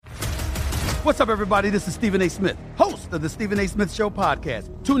What's up, everybody? This is Stephen A. Smith, host of the Stephen A. Smith Show podcast.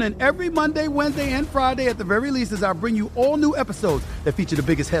 Tune in every Monday, Wednesday, and Friday at the very least as I bring you all new episodes that feature the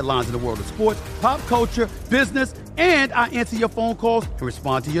biggest headlines in the world of sports, pop culture, business, and I answer your phone calls and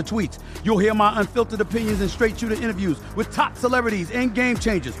respond to your tweets. You'll hear my unfiltered opinions and straight-shooter interviews with top celebrities and game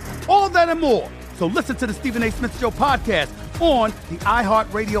changers. All that and more. So listen to the Stephen A. Smith Show podcast on the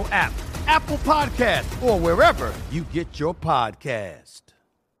iHeartRadio app, Apple Podcasts, or wherever you get your podcast.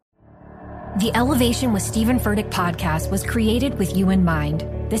 The Elevation with Stephen Furtick podcast was created with you in mind.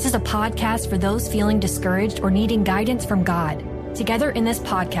 This is a podcast for those feeling discouraged or needing guidance from God. Together in this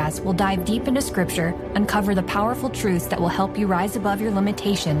podcast, we'll dive deep into Scripture, uncover the powerful truths that will help you rise above your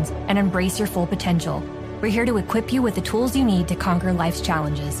limitations and embrace your full potential. We're here to equip you with the tools you need to conquer life's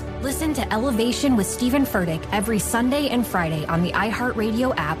challenges. Listen to Elevation with Stephen Furtick every Sunday and Friday on the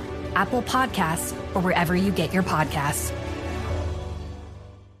iHeartRadio app, Apple Podcasts, or wherever you get your podcasts.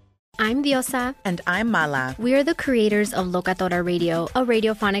 I'm Diosa. And I'm Mala. We are the creators of Locatora Radio, a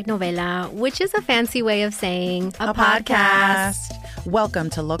radiophonic novela, which is a fancy way of saying a podcast. Welcome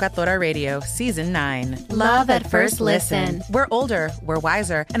to Locatora Radio, Season 9. Love at first listen. We're older, we're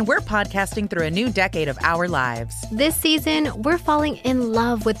wiser, and we're podcasting through a new decade of our lives. This season, we're falling in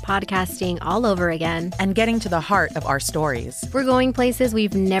love with podcasting all over again. And getting to the heart of our stories. We're going places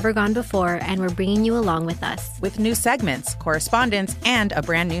we've never gone before, and we're bringing you along with us. With new segments, correspondence, and a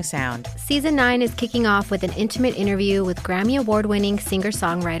brand new sound. Season 9 is kicking off with an intimate interview with Grammy Award-winning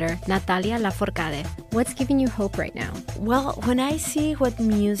singer-songwriter Natalia Lafourcade. What's giving you hope right now? Well, when I see what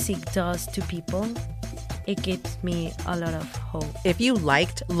music does to people, it gives me a lot of hope. If you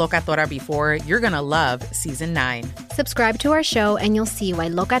liked Locatora before, you're going to love Season 9. Subscribe to our show and you'll see why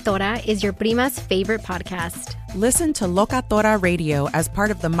Locatora is your prima's favorite podcast. Listen to Locatora Radio as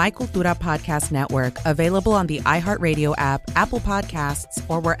part of the My Cultura Podcast Network, available on the iHeartRadio app, Apple Podcasts,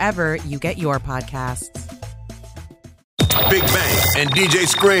 or wherever you get your podcasts. Big Bang and DJ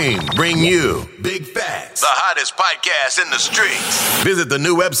Scream bring you Big Facts, the hottest podcast in the streets. Visit the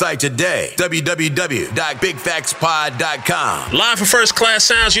new website today, www.bigfactspod.com. Live for First Class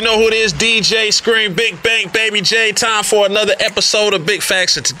Sounds, you know who it is, DJ Scream, Big Bang, Baby J. Time for another episode of Big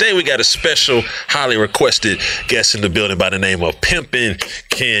Facts. And today we got a special, highly requested guest in the building by the name of Pimpin'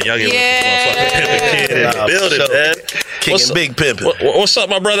 Ken. Y'all give it a Pimpin' Ken in the building, man. Kicking Big Pimpin'. What's up,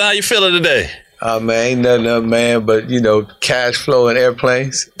 my brother? How you feeling today? Man, ain't nothing up, man, but, cash flow and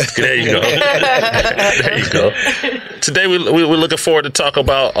airplanes. There you go. There you go. Today, we're looking forward to talk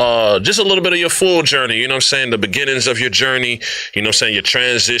about just a little bit of your full journey, you know what I'm saying, the beginnings of your journey, you know what I'm saying, your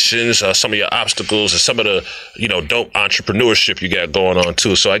transitions, some of your obstacles, and some of the, dope entrepreneurship you got going on,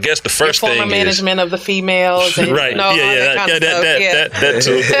 too. So I guess the first thing is... former management of the females. And, right, that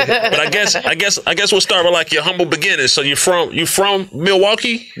too. But I guess we'll start with, like, your humble beginnings. So you from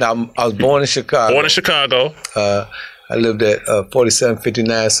Milwaukee? No, I was born in Chicago. Born in Chicago. I lived at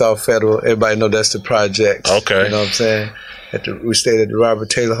 4759 South Federal. Everybody know that's the project. Okay. You know what I'm saying? We stayed at the Robert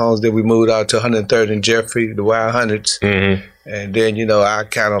Taylor Homes. Then we moved out to 103rd and Jeffrey, the Wild Hundreds. Mm-hmm. And then, I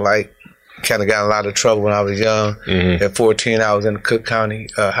kind of got in a lot of trouble when I was young. Mm-hmm. At 14, I was in the Cook County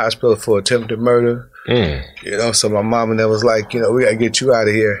Hospital for attempted murder. Mm. So my mom and them was like, we got to get you out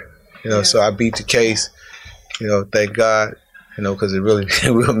of here. So I beat the case. Thank God. Because it really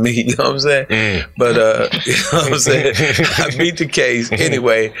me, you know what I'm saying? Mm. But, you know what I'm saying? I beat the case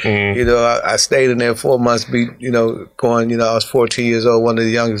anyway. I stayed in there 4 months, I was 14 years old, one of the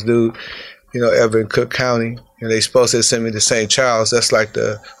youngest dudes, ever in Cook County. And they supposed to send me to St. Charles. That's like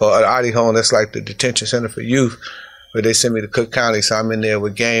or Artie Home, that's like the detention center for youth. But they sent me to Cook County, so I'm in there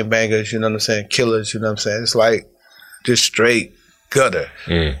with gangbangers, you know what I'm saying? Killers, you know what I'm saying? It's like just straight gutter.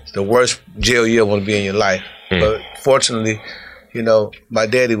 Mm. It's the worst jail you ever want to be in your life. Mm. But fortunately, my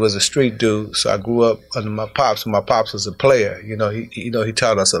daddy was a street dude, so I grew up under my pops, and my pops was a player. He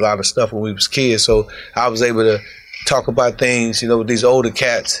taught us a lot of stuff when we was kids, so I was able to talk about things, with these older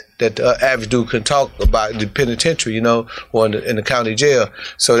cats that the average dude couldn't talk about in the penitentiary, or in the county jail.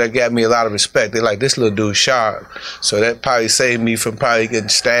 So that got me a lot of respect. They're like, this little dude's sharp. So that probably saved me from probably getting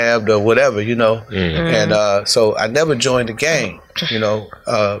stabbed or whatever, Mm-hmm. And so I never joined the gang.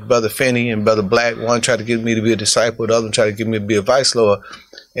 Brother Finney and Brother Black, one tried to get me to be a disciple, the other tried to get me to be a vice lord.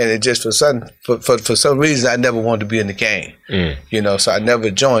 And it just for some reason I never wanted to be in the gang. So I never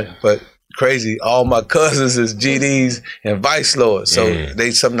joined. But crazy, all my cousins is GDs and vice lords. So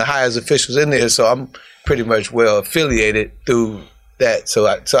they some of the highest officials in there. So I'm pretty much well affiliated through that. So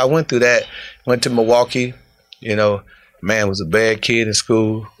I went through that, went to Milwaukee, man was a bad kid in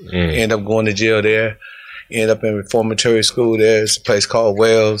school, ended up going to jail there. Ended up in reformatory school there. It's a place called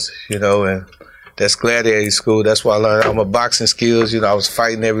Wells, and that's gladiator school. That's where I learned all my boxing skills. I was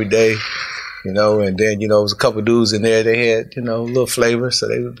fighting every day. you know, and then, you know, there was a couple dudes in there, they had, you know, a little flavor, so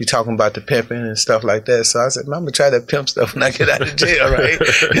they would be talking about the pimping and stuff like that. So I said, man, I'm going to try that pimp stuff when I get out of jail, right?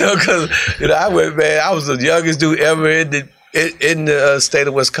 You know, because, you know, I was the youngest dude ever in the state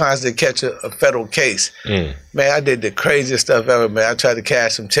of Wisconsin to catch a federal case. Man, I did the craziest stuff ever, man. I tried to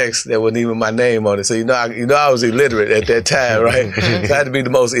cash some checks that wasn't even my name on it. So, I was illiterate at that time, right? So I had to be the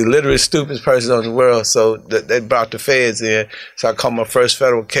most illiterate, stupid person in the world. So they brought the feds in. So I caught my first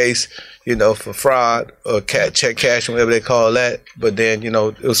federal case, you know, for fraud or check cashing, whatever they call that. But then, you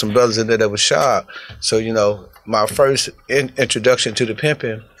know, there was some brothers in there that was sharp. So, you know, my first introduction to the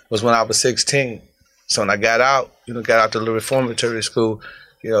pimping was when I was 16. So when I got out the little reformatory school,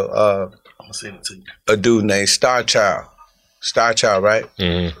 you know, I'm gonna it to you. A dude named Star Child, right?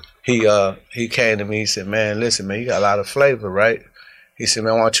 Mm-hmm. He came to me. He said, "Man, listen, man, you got a lot of flavor, right?" He said,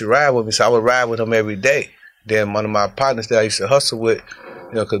 "Man, why don't you ride with me?" So I would ride with him every day. Then one of my partners that I used to hustle with,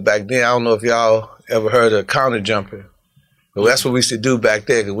 you know, because back then I don't know if y'all ever heard of counter jumping, but that's what we used to do back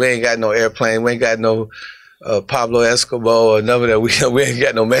there. Because we ain't got no airplane, we ain't got no Pablo Escobar or none of that. We ain't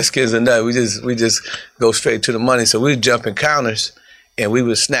got no Mexicans or nothing. We just go straight to the money. So we would jump in counters and we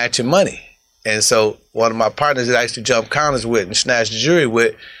was snatching money. And so one of my partners that I used to jump counters with and snatch jewelry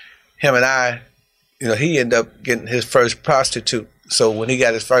with, him and I, you know, he ended up getting his first prostitute. So when he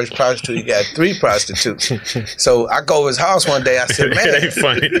got his first prostitute, he got 3 prostitutes. So I go to his house one day. I said, "Man, it ain't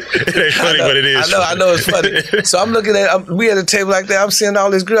funny. It ain't funny, but it is. I know it's funny." So I'm looking at, we at a table like that. I'm seeing all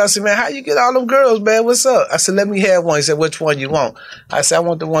these girls. I said, "Man, how you get all them girls, man? What's up?" I said, "Let me have one." He said, "Which one you want?" I said, "I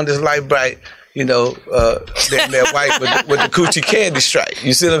want the one that's light bright, you know, damn near white with the coochie candy stripe."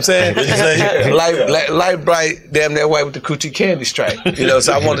 You see what I'm saying? light bright, damn near white with the coochie candy stripe. You know,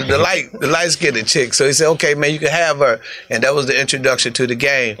 so I wanted the light-skinned chick. So he said, "Okay, man, you can have her." And that was the introduction to the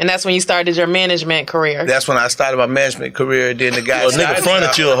game. And that's when you started your management career. That's when I started my management career. Then the guy nigga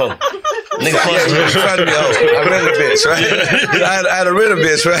fronted you a hoe. Nigga fronted me a hoe. I rented a bitch, right? I had a rental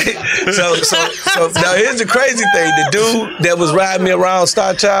bitch, right? So now here's the crazy thing. The dude that was riding me around,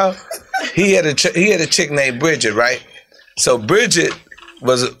 Star Child, he had a chick named Bridget, right? So Bridget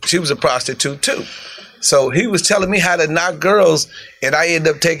was a prostitute too. So he was telling me how to knock girls, and I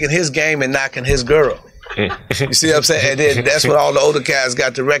ended up taking his game and knocking his girl. You see what I'm saying? And then that's when all the older guys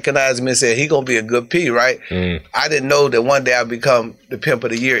got to recognize me and said, "He gonna be a good P," right? I didn't know that one day I'd become the Pimp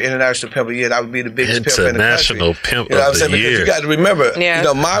of the Year, International Pimp of the Year, and I would be the biggest pimp in the country. International Pimp you know of the Year. Because you got to remember, you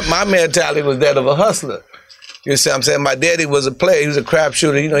know, my mentality was that of a hustler. You see what I'm saying? My daddy was a player. He was a crap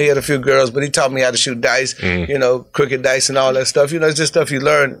shooter. You know, he had a few girls, but he taught me how to shoot dice, you know, crooked dice and all that stuff. You know, it's just stuff you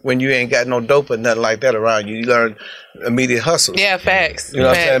learn when you ain't got no dope or nothing like that around you. You learn immediate hustles. Yeah, facts. You know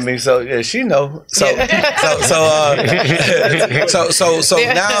what I'm saying? I mean, so yeah, she know. So now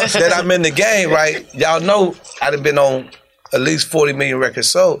that I'm in the game, right? Y'all know I'd have been on at least 40 million records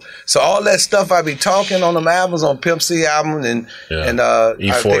sold. So all that stuff I be talking on them albums, on Pimp C album and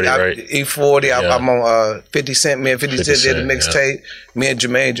E40, right? E40. I'm on 50 Cent. Me and 50 Cent did a mixtape. Me and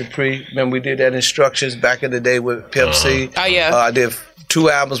Jermaine Dupri. Remember we did that Instructions back in the day with Pimp C. Oh yeah. I did 2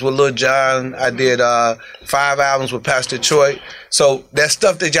 albums with Lil Jon. I did 5 albums with Pastor Troy. So that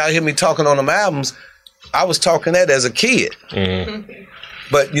stuff that y'all hear me talking on them albums, I was talking that as a kid.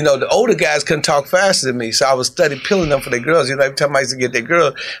 But, you know, the older guys couldn't talk faster than me, so I was study pilling them for their girls. You know, every time I used to get their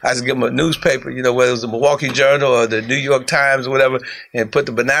girl, I used to give them a newspaper, you know, whether it was the Milwaukee Journal or the New York Times or whatever, and put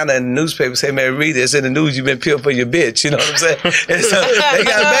the banana in the newspaper and say, "Man, read it. It's in the news. You've been peeled for your bitch." You know what I'm saying? And so they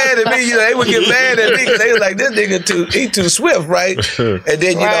got mad at me. You know, they would get mad at me because they was like, "This nigga too swift," right? And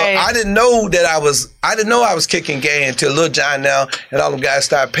then, you know, I didn't know I was kicking game until Lil Jon now and all them guys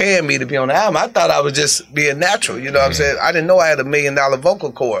started paying me to be on the album. I thought I was just being natural. You know what I'm saying? I didn't know I had $1 million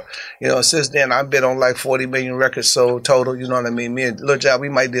vocal cord. You know, since then I've been on like 40 million records sold total. You know what I mean? Me and Lil Jon, we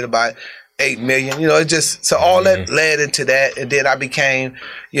might did about 8 million. You know, it just so all that led into that, and then I became,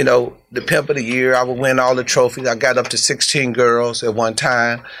 you know, the Pimp of the Year. I would win all the trophies. I got up to 16 girls at one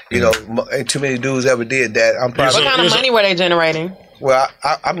time. You know, ain't too many dudes ever did that. I'm proud. What kind of money were they generating? Well,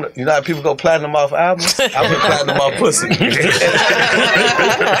 I'm you know how people go platinum off albums? I went platinum off pussy.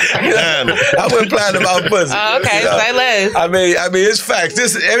 I went platinum off pussy. Oh, okay, you know? say less. I mean, it's facts.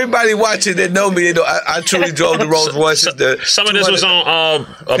 This everybody watching that know me. You know, I truly drove the Rolls Royces. Some of this was on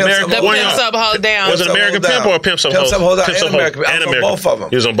American. The Pimp Up Hold Down. Was it American Pimp or Pimp Up Hold Down? And American. I was on both of them.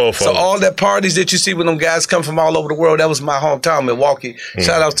 He was on both of them. So all that parties that you see when them guys come from all over the world, that was my hometown, Milwaukee.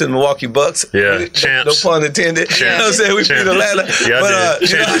 Shout out to the Milwaukee Bucks. Yeah, champs. No pun intended. Champs. You know what I'm saying? We beat Atlanta. Yeah, but,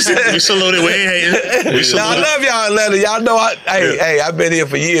 you know, we saluted. We ain't hating. We I love y'all Atlanta. Y'all know I've been here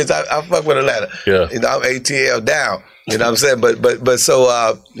for years. I fuck with Atlanta. Yeah. You know, I'm ATL down. You know what I'm saying? But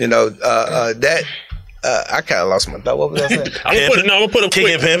so you know, that I kind of lost my thought. What was I saying? I'm gonna put a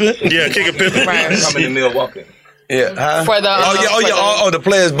Kicking Pimpin'? Yeah, Kicking Pimpin'. Right. I'm in Milwaukee. Yeah, huh? For the the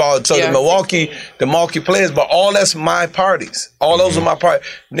players ball. So Yeah. the Milwaukee players ball. All that's my parties. All those are my parties.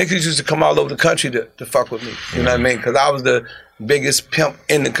 Niggas used to come all over the country to fuck with me. You know what I mean? Because I was the biggest pimp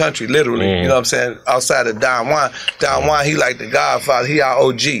in the country, literally. You know what I'm saying? Outside of Don Juan. Don Juan, he like the Godfather. He our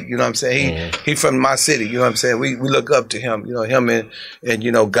OG. You know what I'm saying? He from my city. You know what I'm saying? We look up to him. You know, him and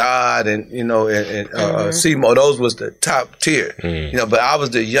you know, God and, you know, and Seymour. Those was the top tier. You know, but I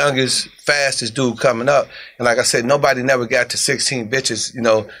was the youngest, fastest dude coming up. And like I said, nobody never got to 16 bitches, you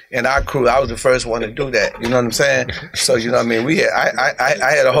know, in our crew. I was the first one to do that. You know what I'm saying? So, you know what I mean?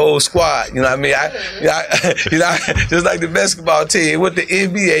 I had a whole squad. You know what I mean? Just like the basketball team with the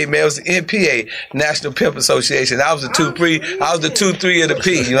NBA, man, it was the NPA, National Pimp Association. I was the 2-3. I was the 2-3 of the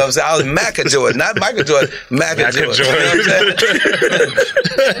P. You know what I'm saying? I was Macca Jordan, not Michael Jordan, Macca Jordan. You know what I'm saying?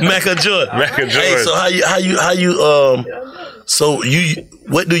 Macca Jordan. Macca Jordan. Hey, so how you so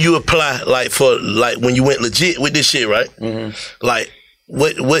what do you apply like for like when you went legit with this shit, right? Like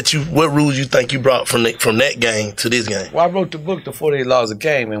what rules you think you brought from that game to this game? Well, I wrote the book, The 48 Laws of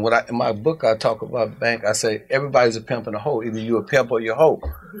Game, and in my book I talk about bank. I say everybody's a pimp and a hoe. Either you a pimp or you a hoe. You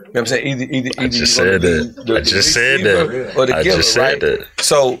know what I'm saying? Either I just said that. I just said that. Or the I giver, just said right? that.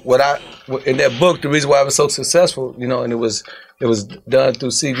 So in that book, the reason why I was so successful, you know, and it was done through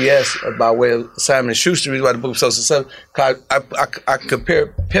CBS by way of Simon & Schuster. The reason why the book was so successful, cause I compare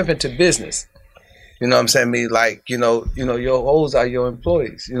pimping to business. You know what I'm saying? Me like, you know, your hoes are your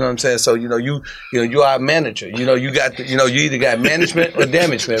employees. You know what I'm saying? So, you're our manager. You either got management or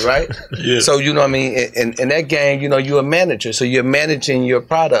damagement, right? Yeah. So, you know what I mean? In that game, you're a manager. So you're managing your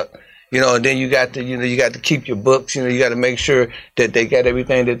product. And then you got to keep your books. You got to make sure that they got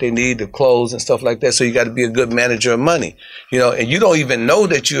everything that they need, the clothes and stuff like that. So you got to be a good manager of money. And you don't even know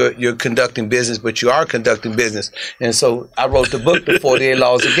that you're conducting business, but you are conducting business. And so I wrote the book, The 48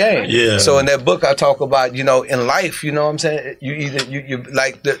 Laws of Game. Yeah. So in that book, I talk about, in life, you know what I'm saying? You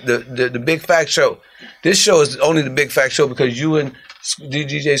like the Big Fact Show. This show is only the Big Fact Show because you and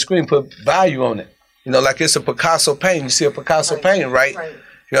DJ Scream put value on it. Like it's a Picasso painting. You see a Picasso painting, right?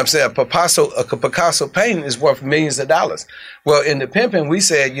 You know what I'm saying? A Picasso painting is worth millions of dollars. Well, in the pimping, we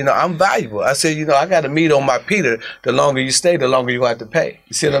said, I'm valuable. I said, I got to meet on my Peter. The longer you stay, the longer you have to pay.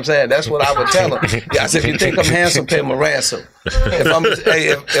 You see what I'm saying? That's what I would tell them. Yeah, I said, if you think I'm handsome, pay my ransom. If I'm going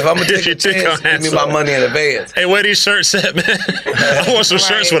to take a chance, give me my money in advance. Hey, where these shirts at, man? I want some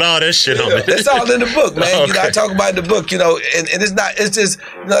shirts with all that shit on it. It's all in the book, man. Okay. I talk about the book, and it's just,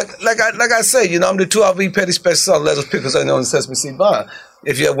 like I say, I'm the 2RV Petty Special Sauce Lettuce Pickles on the Sesame Seed Bun.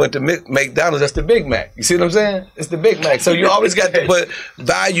 If you ever went to McDonald's, that's the Big Mac. You see what I'm saying? It's the Big Mac. So you always got to put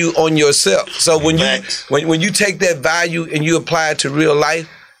value on yourself. So when you take that value and you apply it to real life,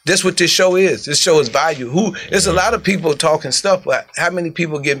 that's what this show is. This show is value. There's a lot of people talking stuff, but how many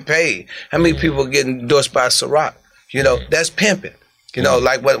people getting paid? How many people getting endorsed by Ciroc? That's pimping.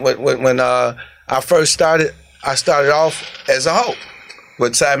 Like when I first started, I started off as a hoe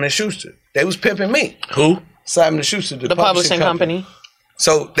with Simon & Schuster. They was pimping me. Who? Simon & Schuster, the publishing company.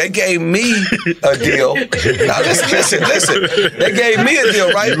 So they gave me a deal. Now listen. They gave me a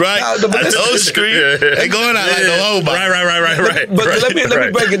deal, right? Right. Now, those street. They going out like the whole body. Right. But let me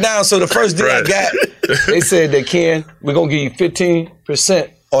break it down. So the first deal I got, they said that Ken, we're gonna give you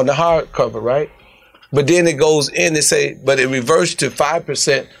 15% on the hardcover, right? But then it goes in and say, but it reverts to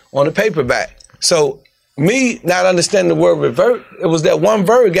 5% on the paperback. So me not understanding the word revert, it was that one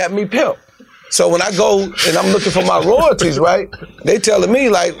word got me pimped. So when I go and I'm looking for my royalties, right? They telling me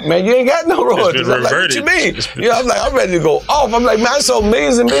like, man, you ain't got no royalties. I'm like, what you mean? I'm like, I'm ready to go off. I'm like, man, I sold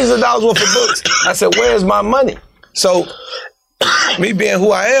millions and millions of dollars worth of books. I said, where's my money? So me being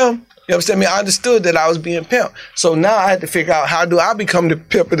who I am, you understand me? I understood that I was being pimped. So now I had to figure out how do I become the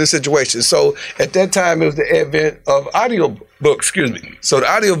pimp in the situation. So at that time, it was the advent of audio books, So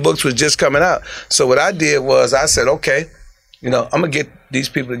the audio books was just coming out. So what I did was I said, okay, I'm going to get these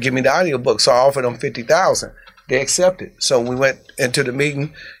people to give me the audiobook. So I offered them $50,000. They accepted. So we went into the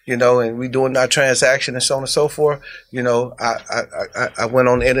meeting, and we doing our transaction and so on and so forth. I went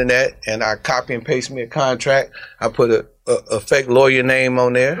on the internet and I copy and paste me a contract. I put a fake lawyer name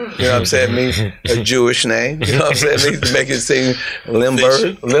on there. You know what I'm saying? Me, a Jewish name. You know what I'm saying? Me to make it seem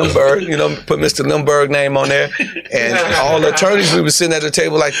Limburg. Put Mr. Limburg name on there. And all the attorneys, we were sitting at a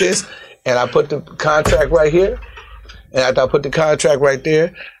table like this. And I put the contract right here. And after I put the contract right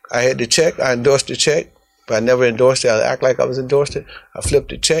there, I had the check. I endorsed the check, but I never endorsed it. I act like I was endorsed it. I flipped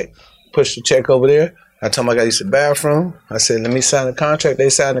the check, pushed the check over there. I told my guy, use the bathroom. I said, let me sign the contract. They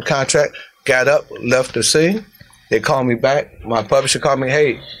signed the contract, got up, left the scene. They called me back. My publisher called me,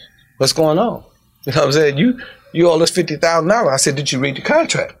 hey, what's going on? You know what I'm saying? You owe us $50,000. I said, did you read the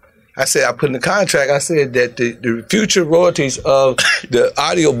contract? I said, I put in the contract, I said that the future royalties of the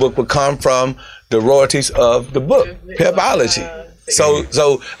audiobook would come from the royalties of the book, Pimpology.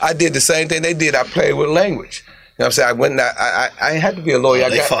 So I did the same thing they did. I played with language. You know what I'm saying? I went and I ain't had to be a lawyer.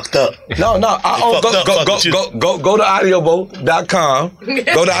 They fucked up. No. Go to audiobook.com.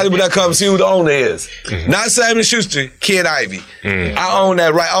 Go to audiobook.com and see who the owner is. Not Simon Schuster, Kid Ivy. I own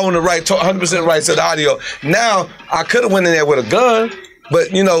that right. I own the right, 100% rights to the audio. Now, I could have went in there with a gun.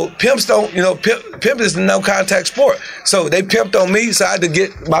 But, you know, pimps don't, you know, pimp is a no-contact sport. So they pimped on me, so I had to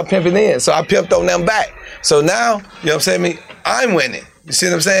get my pimping in. So I pimped on them back. So now, you know what I'm saying, I'm winning. You see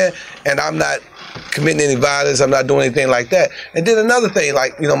what I'm saying? And I'm not committing any violence. I'm not doing anything like that. And then another thing,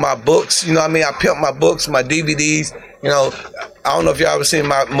 like, you know, my books, you know what I mean? I pimp my books, my DVDs. You know, I don't know if y'all ever seen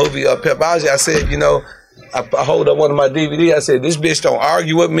my movie, Pimpology. I said, you know, I hold up one of my DVDs. I said, this bitch don't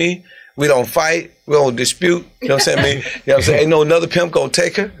argue with me. We don't fight. We don't dispute. You know what I'm saying? You know what I'm saying? Ain't no another pimp gonna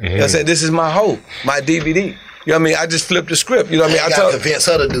take her. You know what I'm saying? This is my hoe, my DVD. You know what I mean? I just flipped the script. You know what I mean? I got to convince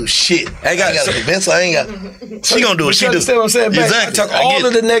her to do shit. I ain't got to convince her. I ain't got. She gonna do what she do. You understand what I'm saying? Exactly. I took all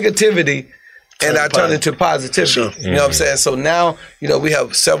of the negativity and I turned it into positivity. Sure. You know what I'm saying? So now, you know, we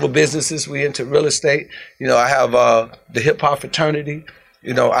have several businesses. We into real estate. You know, I have the Hip Hop Fraternity.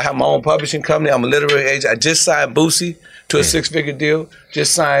 You know, I have my own publishing company. I'm a literary agent. I just signed Boosie to a 6-figure deal.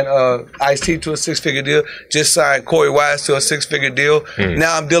 Just signed Ice-T to a 6-figure deal. Just signed Corey Wise to a 6-figure deal.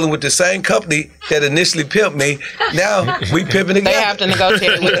 Now I'm dealing with the same company that initially pimped me. Now we pimping together. They have to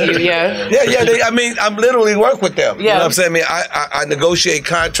negotiate with you, yeah. Yeah. I'm literally work with them. Yeah. You know what I'm saying? I negotiate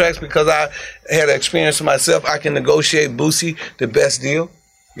contracts because I had experience for myself. I can negotiate Boosie the best deal.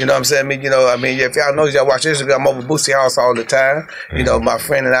 You know what I'm saying? If y'all know, y'all watch Instagram, I'm over Boosie House all the time. You know, my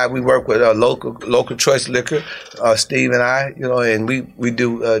friend and I, we work with local choice liquor, Steve and I, you know, and we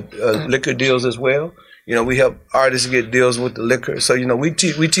do liquor deals as well. You know, we help artists get deals with the liquor. So, you know, we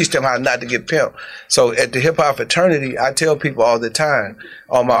teach them how not to get pimped. So at the Hip Hop Fraternity, I tell people all the time,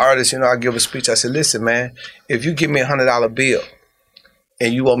 all my artists, you know, I give a speech. I said, listen, man, if you give me $100 bill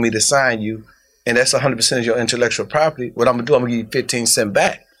and you want me to sign you, and that's 100% of your intellectual property, what I'm going to do, I'm going to give you 15 cents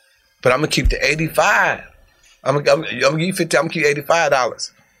back. But I'm going to keep the 85. I'm going to give you 50, I'm going to keep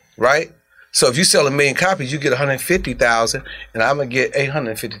 $85, right? So if you sell 1 million copies, you get 150,000, and I'm going to get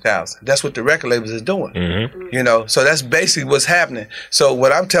 850,000. That's what the record labels is doing. You know, so that's basically what's happening. So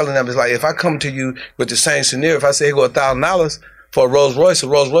what I'm telling them is, like, if I come to you with the same scenario, if I say, here go $1,000 for a Rolls Royce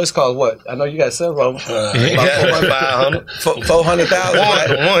costs what? I know you got several. About 500. 400,000.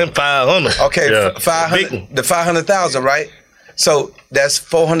 Right? 500. Okay, yeah. 500. The 500,000, right? So that's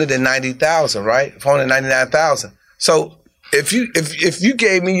 490,000, right? 499,000. So if you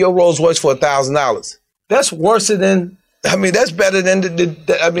gave me your Rolls Royce for $1,000, that's worse than. I mean, that's better than that's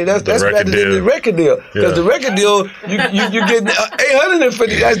better than the record deal. Because the record deal, you get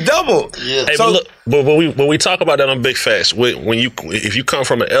 850. That's double. Yeah. Hey, so, but when we talk about that on Big Facts, if you come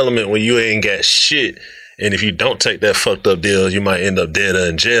from an element where you ain't got shit, and if you don't take that fucked up deal, you might end up dead or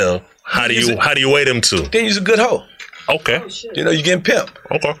in jail. How do you weigh them two? Then you're a good hoe. Okay. You know, you're getting pimped.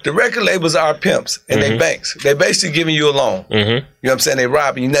 Okay. The record labels are pimps and they banks. They basically giving you a loan. You know what I'm saying? They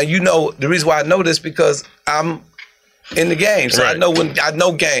robbing you. Now, you know, the reason why I know this because I'm in the game. So I know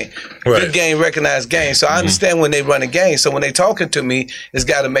game. Right. Good game, recognize game. So I understand when they run a game. So when they talking to me, it's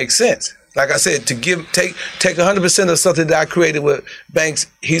got to make sense. Like I said, to take 100% of something that I created with Banks,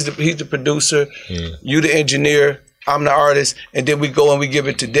 he's the producer, you the engineer, I'm the artist, and then we go and we give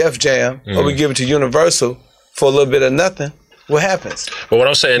it to Def Jam or we give it to Universal for a little bit of nothing. What happens? But what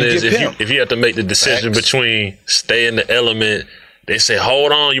I'm saying is if you have to make the decision between stay in the element, they say,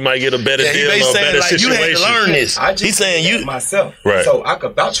 hold on, you might get a better deal or a better situation. You had to learn this. He's saying you myself. Right. So I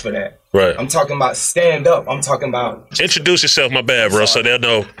could vouch for that. Right. I'm talking about stand up. I'm talking about introduce yourself, my bad, bro, so they'll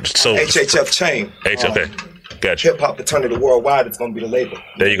know. So HHF Chain. Okay. Gotcha. Hip Hop Fraternity Worldwide, it's gonna be the label.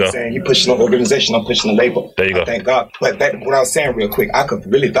 There you go. I'm saying you pushing the organization, I'm pushing the label. There you go. Thank God. But what I was saying real quick, I could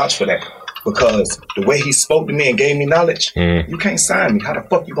really vouch for that. Because the way he spoke to me and gave me knowledge, you can't sign me. How the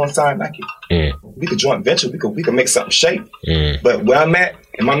fuck you gonna sign Nike? We could joint venture. We could make something shape. But where I'm at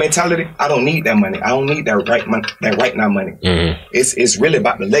in my mentality, I don't need that money. I don't need that right now money. It's really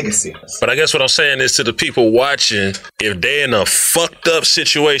about the legacy. But I guess what I'm saying is to the people watching, if they're in a fucked up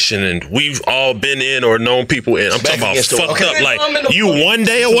situation, and we've all been in or known people in, I'm talking about fucked up. Like you one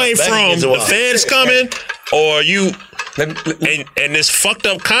day away from the feds coming, or you And this fucked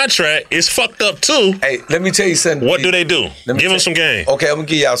up contract is fucked up too. Hey, let me tell you something. What do they do? Give them some game. Okay, I'm gonna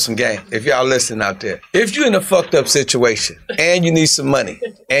give y'all some game. If y'all listening out there, if you're in a fucked up situation and you need some money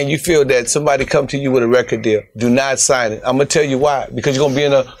and you feel that somebody come to you with a record deal, do not sign it. I'm gonna tell you why. Because you're gonna be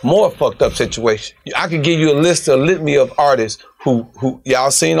in a more fucked up situation. I could give you a litany of artists who y'all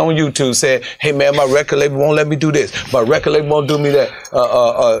seen on YouTube saying, hey man, my record label won't let me do this. My record label won't do me that.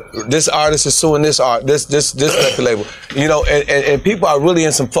 This artist is suing this record label. You know, and people are really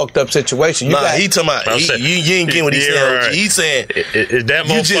in some fucked up situations. He talking about, you ain't getting what he's saying. Right. He's saying, is that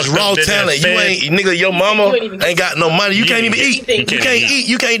you just raw talent. You ain't, nigga, your mama ain't got no money. You can't even eat. You can't eat.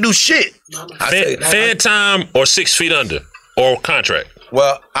 You can't do shit. Fair time or 6 feet under or contract.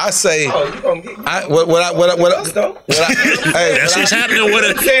 Well, I say, that's what's happening with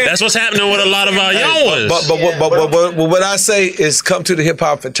a lot of our young ones. But what I say is come to the hip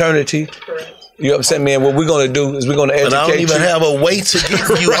hop fraternity. You know what I'm saying, man? What we're going to do is we're going to educate you. I don't even have a way to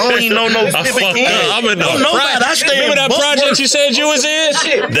get you. I don't even know no I'm in the Remember that project you said you was in?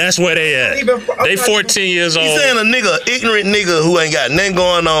 That's where they at. They 14 years old. He's saying a ignorant nigga who ain't got nothing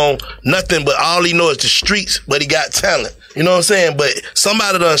going on, nothing, but all he knows is the streets, but he got talent. You know what I'm saying? But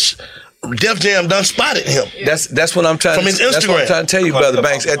somebody done, Def Jam done spotted him. That's what I'm trying from his Instagram. That's what I'm trying to tell you, Brother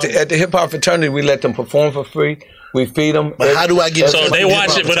Banks. At the hip hop fraternity, we let them perform for free. We feed them. But how do I get? So they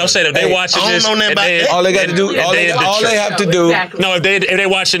watch it. But I'm saying if they watching this, all they got to do, all they have to do. No, if they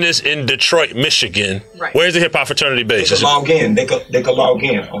watching this in Detroit, Michigan, where's the hip hop fraternity base? They can log in. They can log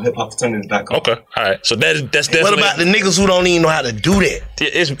in on hiphopfraternity.com. Okay, all right. So that's definitely. What about the niggas who don't even know how to do that? They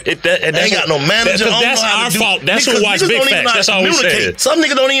ain't got no manager. That's our fault. That's who watch Big Facts. That's all we said. Some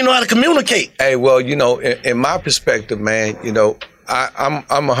niggas don't even know how to communicate. Hey, well, you know, in my perspective, man, you know, I'm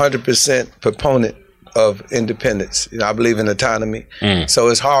 100% proponent of independence. You know, I believe in autonomy. So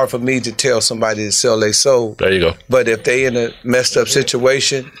it's hard for me to tell somebody to sell their soul. There you go. But if they in a messed up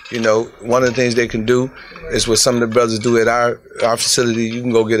situation, you know, one of the things they can do is what some of the brothers do at our facility. You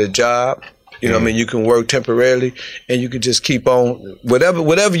can go get a job. You know what I mean? You can work temporarily and you can just keep on.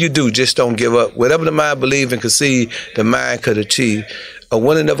 Whatever you do, just don't give up. Whatever the mind believes and can see, the mind could achieve. A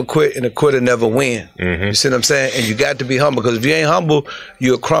winner never quit and a quitter never win. You see what I'm saying? And you got to be humble, because if you ain't humble,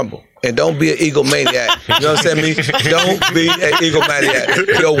 you'll crumble. And don't be an egomaniac. You know what I'm saying? Don't be an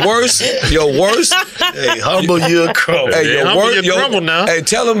egomaniac. Your worst. Hey, humble, you'll crumble. Hey, crumble now. Hey,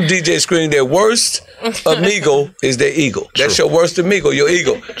 tell them, DJ Screen, their worst amigo is their ego. That's your worst amigo, your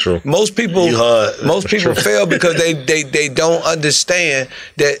ego. True. Most people fail because they don't understand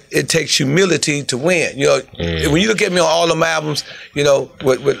that it takes humility to win. You know, when you look at me on all them albums, you know,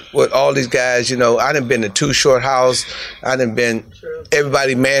 with all these guys, you know, I done been to Too Short House, I done been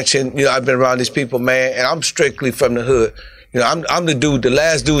Everybody Mansion. You know, I've been around these people, man, and I'm strictly from the hood. You know, I'm the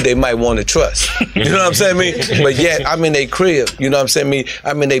last dude they might want to trust. You know what I'm saying? But yet, I'm in their crib. You know what I'm saying?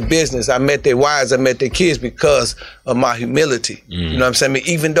 I'm in their business. I met their wives. I met their kids because of my humility. You know what I'm saying?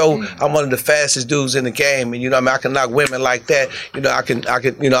 Even though I'm one of the fastest dudes in the game, and you know what I mean, I can knock women like that. You know, I can.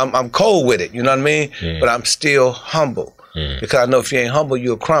 You know, I'm cold with it. You know what I mean? But I'm still humble because I know if you ain't humble,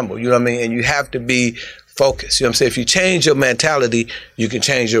 you'll crumble. You know what I mean? And you have to be focus. You know what I'm saying? If you change your mentality, you can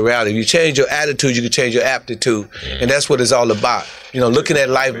change your reality. If you change your attitude, you can change your aptitude. And that's what it's all about. You know, looking at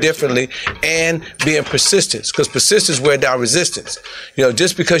life differently and being persistent, because persistence wear down resistance. You know,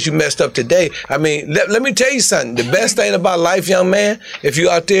 just because you messed up today, I mean, let me tell you something. The best thing about life, young man, if you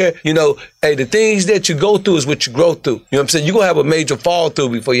out there, you know, hey, the things that you go through is what you grow through. You know what I'm saying? You're going to have a major fall through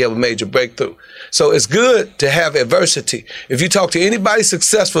before you have a major breakthrough. So it's good to have adversity. If you talk to anybody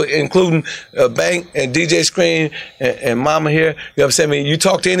successful, including Bank and DJ Screen and Mama here, you know what I'm saying? I mean, you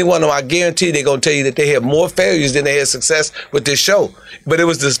talk to anyone of them, I guarantee they're going to tell you that they have more failures than they had success with this show. But it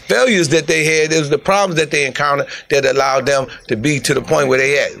was the failures that they had, it was the problems that they encountered that allowed them to be to the point where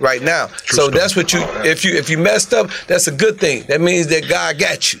they at right now. So that's what if you messed up, that's a good thing. That means that God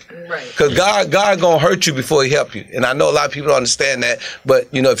got you. Because God gonna hurt you before he help you. And I know a lot of people don't understand that,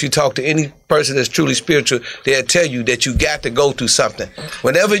 but you know, if you talk to any person that's truly spiritual, they'll tell you that you got to go through something.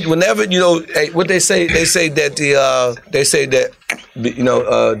 Whenever you know, what they say that you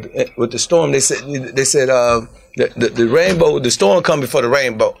know, with the storm, they said the rainbow, the storm come before the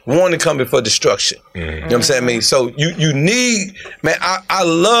rainbow. Warning come before destruction. You know what I'm saying? I mean, so you need, man, I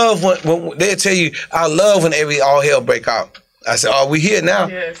love when they'll tell you, I love when all hell break out. I said, "Oh, we here now."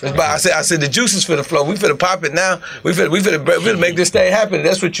 Yes. But I said, the juice is finna flow. We finna pop it now. We finna make this thing happen.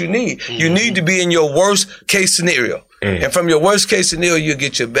 That's what you need. You need to be in your worst case scenario, and from your worst case scenario, you'll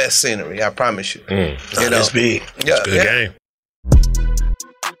get your best scenery. I promise you. You know, that's big. Yeah, it's good game.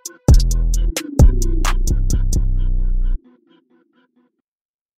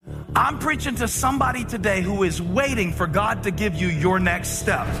 I'm preaching to somebody today who is waiting for God to give you your next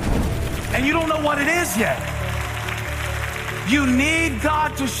step. And you don't know what it is yet. You need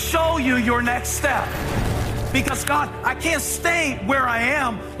God to show you your next step. Because God, I can't stay where I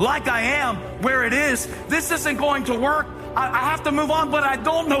am, like I am, where it is. This isn't going to work. I have to move on, but I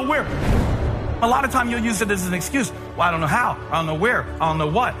don't know where. A lot of time you'll use it as an excuse. Well, I don't know how. I don't know where. I don't know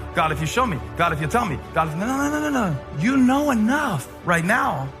what. God, if you show me. God, if you tell me. God, if... No. You know enough right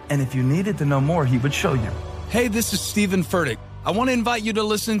now. And if you needed to know more, he would show you. Hey, this is Stephen Furtick. I want to invite you to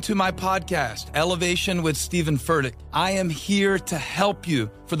listen to my podcast, Elevation with Stephen Furtick. I am here to help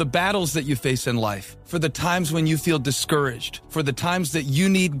you for the battles that you face in life, for the times when you feel discouraged, for the times that you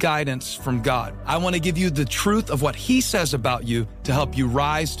need guidance from God. I want to give you the truth of what he says about you to help you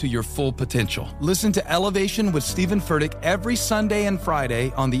rise to your full potential. Listen to Elevation with Stephen Furtick every Sunday and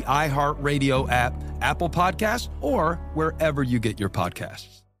Friday on the iHeartRadio app, Apple Podcasts, or wherever you get your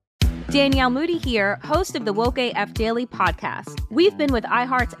podcasts. Danielle Moody here, host of the Woke AF Daily podcast. We've been with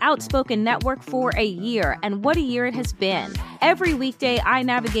iHeart's Outspoken Network for a year, and what a year it has been. Every weekday, I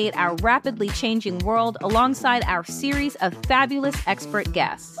navigate our rapidly changing world alongside our series of fabulous expert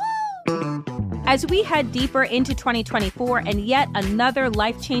guests. As we head deeper into 2024 and yet another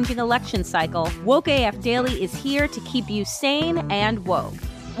life-changing election cycle, Woke AF Daily is here to keep you sane and woke.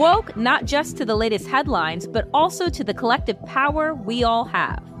 Woke not just to the latest headlines, but also to the collective power we all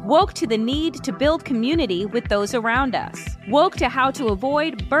have. Woke to the need to build community with those around us. Woke to how to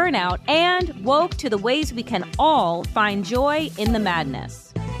avoid burnout, and woke to the ways we can all find joy in the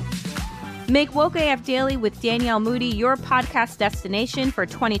madness. Make Woke AF Daily with Danielle Moody your podcast destination for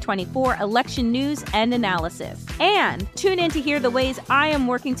 2024 election news and analysis. And tune in to hear the ways I am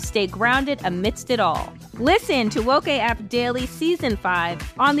working to stay grounded amidst it all. Listen to Woke AF Daily Season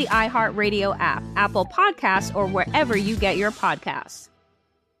 5 on the iHeartRadio app, Apple Podcasts, or wherever you get your podcasts.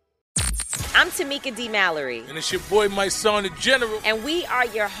 I'm Tamika D. Mallory. And it's your boy, my son, the General. And we are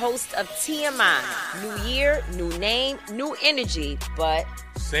your hosts of TMI. New year, new name, new energy, but...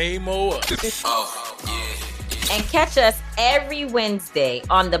 same old us. Oh, yeah. And catch us every Wednesday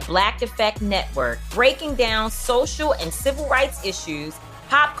on the Black Effect Network, breaking down social and civil rights issues,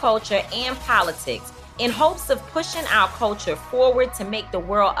 pop culture, and politics, in hopes of pushing our culture forward to make the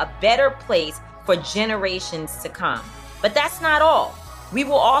world a better place for generations to come. But that's not all. We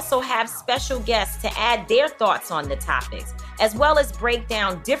will also have special guests to add their thoughts on the topics, as well as break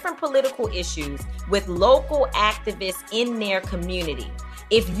down different political issues with local activists in their community.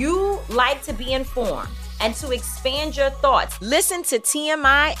 If you like to be informed and to expand your thoughts, listen to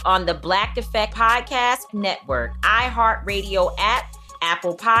TMI on the Black Effect Podcast Network, iHeartRadio app,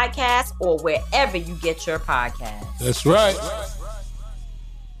 Apple Podcasts, or wherever you get your podcasts. That's right.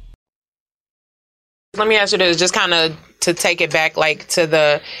 Let me ask you this, just kind of to take it back, like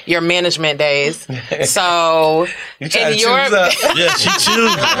to your management days. So, you trying to choose up? Yeah, she choose.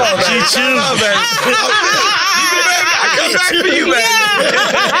 She choose. I come back for you, baby.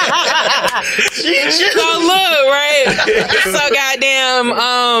 So look, right? So goddamn.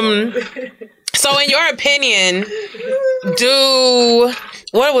 So in your opinion,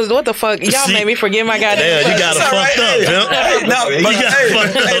 what the fuck? Y'all made me forget my goddamn. Damn, you got it fucked up, Pimp. No, but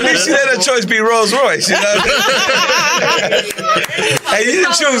at least you let her choice be Rolls Royce. You know? Hey, you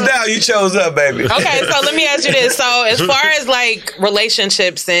didn't choose down, you chose up, baby. Okay, so let me ask you this. So as far as like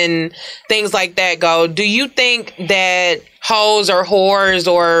relationships and things like that go, do you think that hoes or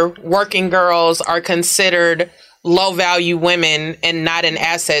whores or working girls are considered low value women and not an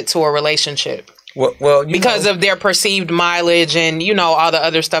asset to a relationship? Well, because of their perceived mileage and, all the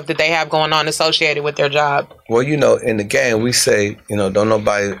other stuff that they have going on associated with their job. Well, in the game, we say, don't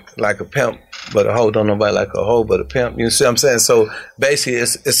nobody like a pimp but a hoe, don't nobody like a hoe but a pimp. You see what I'm saying? So basically,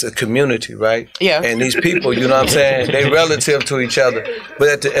 it's a community, right? Yeah. And these people, you know what I'm saying, they relative to each other.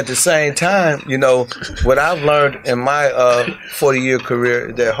 But at the same time, what I've learned in my 40-year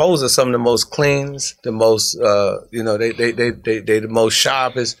career, that hoes are some of the most cleanest, the most, they the most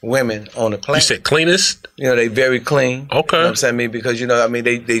sharpest women on the planet. You said cleanest? They very clean. Okay. You know what I'm saying? Because,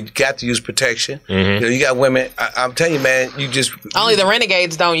 they got to use protection. Mm-hmm. You got women, I'm telling you, man, only the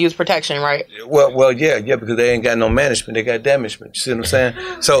renegades don't use protection, right? Well, yeah, because they ain't got no management, they got damagement. You see what I'm saying?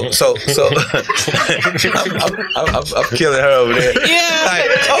 So I'm killing her over there. Yeah,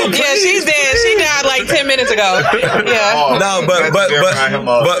 yeah, she's dead. She died like 10 minutes ago. Yeah. No, but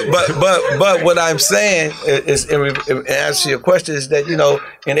what I'm saying is, in answer to your question, is that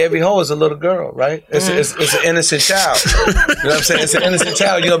in every hoe is a little girl, right? It's an innocent child. You know what I'm saying? It's an innocent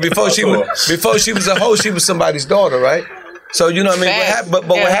child. Before she was a hoe, she was somebody's daughter, right? So, you know what I mean? But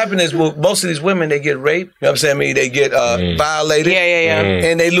what happened is, most of these women, they get raped. You know what I'm saying? I mean, they get violated.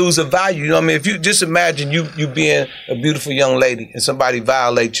 And they lose a value. You know what I mean? If you just imagine you being a beautiful young lady and somebody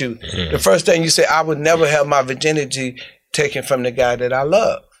violates you, the first thing you say, I would never have my virginity taken from the guy that I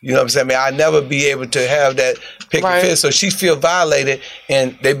love. You know what I'm saying? I mean, I'd never be able to have that pick and fit. So she feel violated,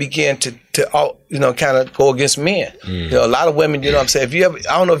 and they begin to kind of go against men. You know, a lot of women, you know what I'm saying?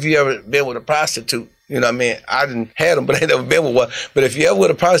 I don't know if you ever been with a prostitute. You know what I mean? I didn't have them, but I ain't never been with one. But if you ever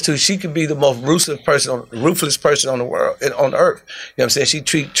with a prostitute, she could be the most ruthless person on the world, on earth. You know what I'm saying? She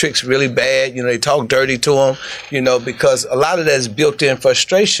treat tricks really bad. You know, they talk dirty to them, you know, because a lot of that is built-in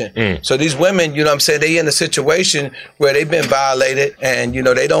frustration. So these women, you know what I'm saying, they in a situation where they've been violated and, you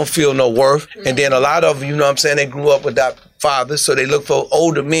know, they don't feel no worth. And then a lot of them, you know what I'm saying, they grew up without fathers, so they look for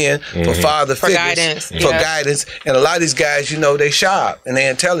older men for father figures, for guidance. And a lot of these guys, you know, they sharp and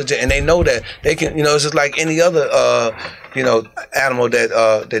they're intelligent and they know that they can, you know, it's just like any other, you know, animal that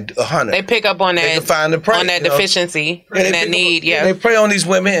a hunter. They pick up on that, they can find the prey, on that deficiency and that need. They prey on these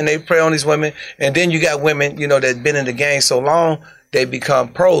women and then you got women, you know, that been in the game so long, they become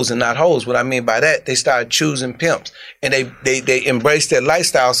pros and not hoes. What I mean by that, they start choosing pimps, and they embrace their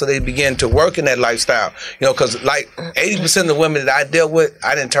lifestyle, so they begin to work in that lifestyle. You know, because like 80% of the women that I dealt with,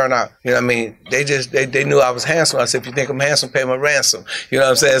 I didn't turn out. You know what I mean? They knew I was handsome. I said, if you think I'm handsome, pay my ransom. You know what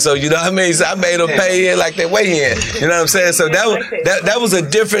I'm saying? So you know what I mean? So I made them pay in like they weigh in. You know what I'm saying? So that was a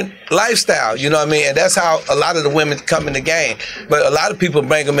different lifestyle. You know what I mean? And that's how a lot of the women come in the game. But a lot of people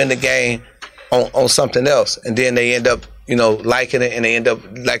bring them in the game on something else, and then they end up, you know, liking it, and they end up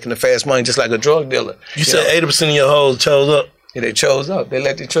liking the fast money, just like a drug dealer. You said 80% of your hoes chose up. Yeah, they chose up. They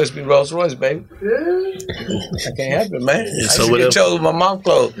let their choice be Rolls Royce, baby. I can't help it, man. Yeah, I used to get chose with my mom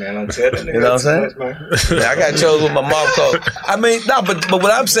clothes. Man, I'm telling you. You know what I'm saying? Yeah, I got chose with my mom clothes. I mean, no, but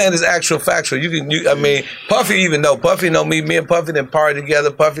what I'm saying is actual factual. I mean, Puffy even know. Puffy know me. Me and Puffy then partied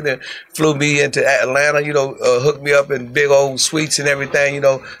together. Puffy then flew me into Atlanta, you know, hooked me up in big old suites and everything. You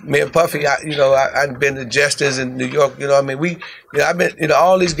know, me and Puffy, I've been to Jesters in New York. You know, I mean, I've been, you know,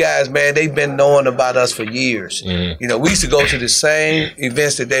 all these guys, man, they've been knowing about us for years. You know, we used to go to the same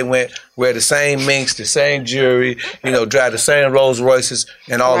events that they went, wear the same minks, the same jewelry, you know, drive the same Rolls Royces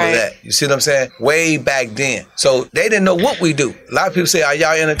and all of that. You see what I'm saying? Way back then. So they didn't know what we do. A lot of people say, are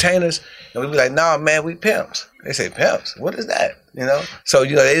y'all entertainers? And we be like, nah, man, we pimps. They say, pimps? What is that? You know? So,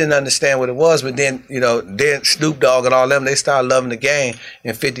 you know, they didn't understand what it was, but then, you know, then Snoop Dogg and all them, they started loving the game,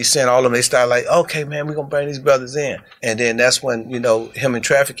 and 50 Cent, all of them, they started like, okay, man, we're going to bring these brothers in. And then that's when, you know, him and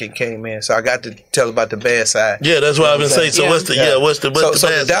trafficking came in. So I got to tell about the bad side. Yeah, that's what I've been saying. So what's the bad So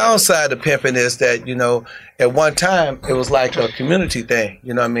side? the downside of pimping is that, you know, at one time, it was like a community thing.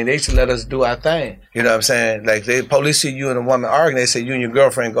 You know what I mean? They used to let us do our thing. You know what I'm saying? Like, the police see you and a woman arguing, they say, you and your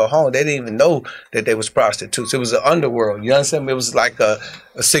girlfriend go home. They didn't even know that they was prostitutes. It was an underworld. You understand? It was like a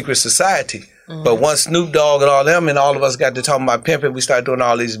secret society. But once Snoop Dogg and all them and all of us got to talking about pimping, we started doing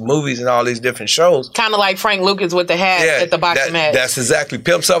all these movies and all these different shows. Kind of like Frank Lucas with the hat at the boxing match. That's exactly.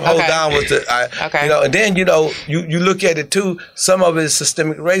 Pimps Up, Hold Down was the... You know, and then, you know, you look at it too, some of it is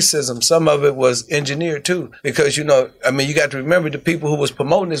systemic racism. Some of it was engineered too. Because, you know, I mean, you got to remember the people who was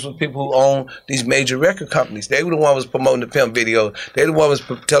promoting this were people who own these major record companies. They were the one who was promoting the pimp video. They the one who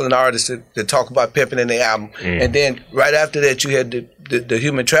was telling the artists to talk about pimping in their album. And then right after that, you had the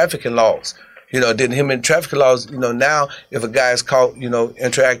human trafficking laws. You know, then human trafficking laws, you know, now if a guy is caught, you know,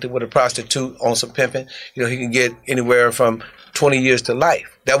 interacting with a prostitute on some pimping, you know, he can get anywhere from 20 years to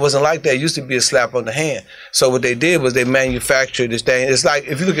life. That wasn't like that. It used to be a slap on the hand. So what they did was they manufactured this thing. It's like,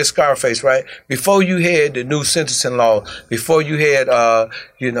 if you look at Scarface, right? Before you had the new sentencing law, before you had,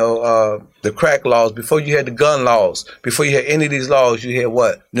 the crack laws, before you had the gun laws, before you had any of these laws, you had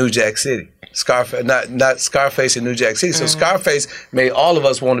what? New Jack City. Scarface, not Scarface in New Jack City. So Scarface made all of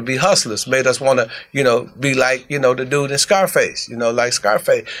us want to be hustlers, made us want to, you know, be like, you know, the dude in Scarface, you know, like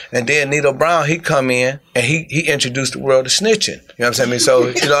Scarface. And then Nino Brown, he come in and he introduced the world to snitching. You know what I'm saying? So,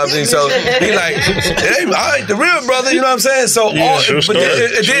 you know what I mean? So he like, it ain't all right, the real brother, you know what I'm saying? So true story.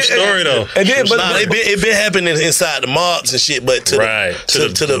 True story though. And then, it been happening inside the mobs and shit, but to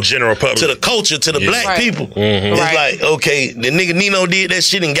the general public, to the culture, to the black people, it's like, okay, the nigga Nino did that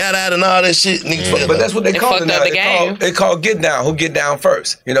shit and got out and all that shit. But that's what they call it now. They call get down. Who get down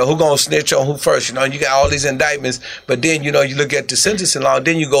first? You know, who gonna snitch on who first? You know, you got all these indictments, but then, you know, you look at the sentencing law,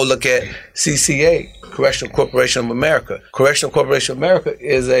 then you go look at CCA, Correctional Corporation of America. Correctional Corporation of America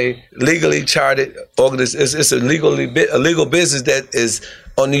is a legally chartered organization. It's a legal business that is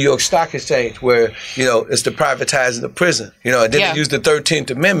on New York Stock Exchange, where, you know, it's the privatizing of prison. You know, and then they use the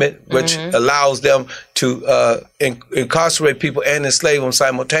 13th Amendment, which allows them to incarcerate people and enslave them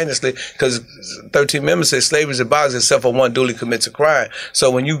simultaneously, because 13th Amendment says slavery is abolished except for one duly commits a crime.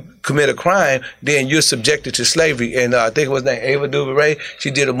 So when you commit a crime, then you're subjected to slavery. And I think it was named Ava DuVernay. She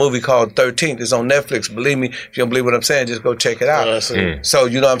did a movie called 13th. It's on Netflix. Believe me, if you don't believe what I'm saying, just go check it out. So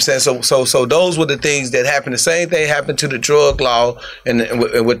you know what I'm saying. So those were the things that happened. The same thing happened to the drug law and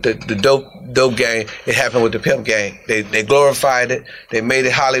with the dope gang. It happened with the pimp gang. They glorified it. They made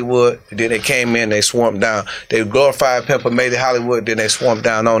it Hollywood. And then they came in. They swarmed down. They glorified pimp and made it Hollywood. Then they swarmed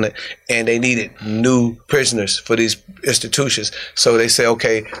down on it. And they needed new prisoners for these institutions. So they say,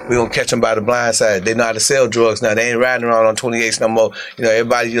 okay, we're gonna catch them by the blind side. They know how to sell drugs now. They ain't riding around on 28s no more. You know,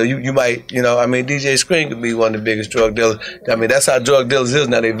 everybody, you know, you might, you know, I mean, DJ Scream could be one of the biggest drug dealers. I mean, that's how drug dealers is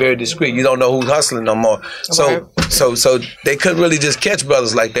now. They're very discreet. You don't know who's hustling no more. So they couldn't really just catch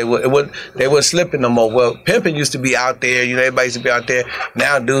brothers like they would. They weren't slipping no more. Well, pimping used to be out there. You know, everybody used to be out there.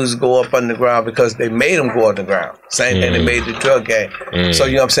 Now dudes go up underground because they made them go underground. Same thing they made the drug gang. So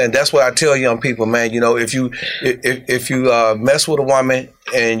you know what I'm saying. That's what I tell young people, man. You know, if you mess with a woman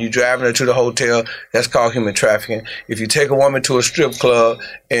and you driving her to the hotel, that's called human trafficking. If you take a woman to a strip club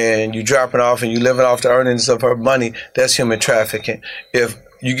and you dropping off and you living off the earnings of her money, that's human trafficking. If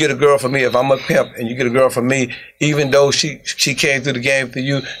you get a girl from me, if I'm a pimp and you get a girl from me, even though she came through the game for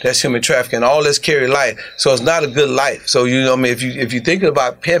you, that's human trafficking. All this carry life. So it's not a good life. So you know what I mean, if you're thinking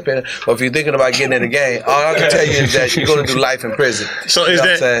about pimping or if you're thinking about getting in the game, all I can tell you is that you're gonna do life in prison. So is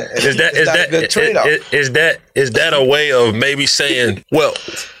that a good trade-off? Is that a way of maybe saying, well,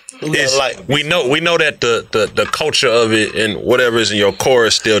 we know that the culture of it and whatever is in your core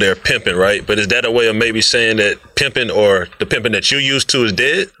is still there, pimping, right? But is that a way of maybe saying that pimping or the pimping that you used to is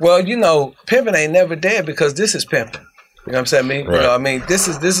dead? Well, you know, pimping ain't never dead because this is pimping. You know what I'm saying? You know, I mean, this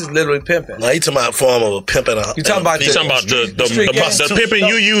is literally pimping. Now you talking about form of a pimping. You talking about the pimping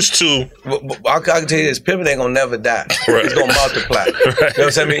you used to. I can tell you this: pimping ain't gonna never die. It's gonna multiply. You know what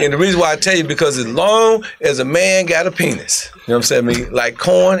I'm saying? And the reason why I tell you because as long as a man got a penis, you know what I'm saying? Like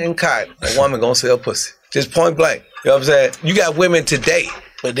corn and cotton, a woman gonna sell pussy. Just point blank. You know what I'm saying? You got women today.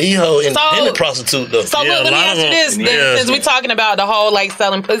 But these whole independent prostitute though. So let me ask you this, since we're talking about the whole like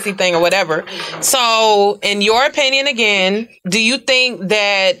selling pussy thing or whatever. So in your opinion again, do you think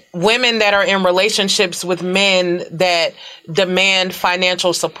that women that are in relationships with men that demand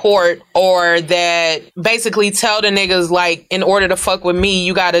financial support or that basically tell the niggas like, in order to fuck with me,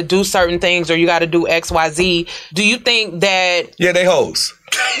 you gotta do certain things or you gotta do XYZ, do you think that... Yeah, they hoes.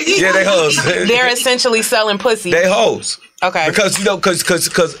 Yeah, they hoes. They're essentially selling pussy. They hoes. Okay. Because, you know, let's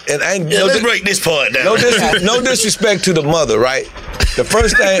break this part down. No disrespect to the mother, right? The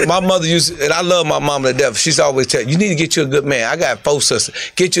first thing my mother used, and I love my mom to death, she's always telling you need to get you a good man. I got 4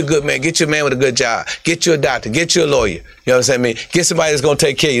 sisters. Get you a good man. Get you a man with a good job. Get you a doctor. Get you a lawyer. You know what I'm saying? I mean, get somebody that's going to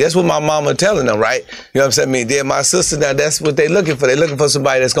take care of you. That's what my mama telling them, right? You know what I'm saying? I mean, then my sister, now that's what they looking for. They looking for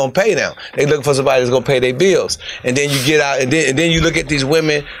somebody that's going to pay them. They looking for somebody that's going to pay their bills. And then you get out, and then you look at these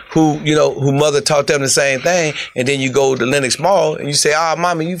women who, you know, who mother taught them the same thing, and then you go to Lenox Mall, and you say,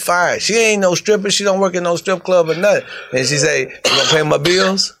 mama, you fired. She ain't no stripper. She don't work in no strip club or nothing. And she say, you gonna pay my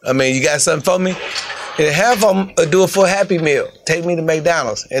bills? I mean, you got something for me? And half of them do it for a Happy Meal. Take me to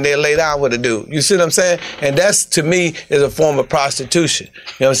McDonald's, and they'll lay down with a dude. You see what I'm saying? And that's, to me, is a form of prostitution. You know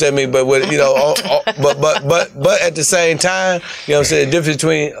what I'm saying? I mean, but with, you know, but at the same time, you know what I'm saying? The difference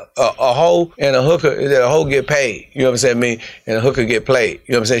between a hoe and a hooker is that a hoe get paid. You know what I'm saying? I mean, and a hooker get played.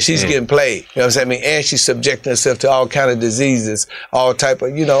 You know what I'm saying? She's getting played. You know what I'm saying? I mean, and she's subjecting herself to all kind of diseases, all type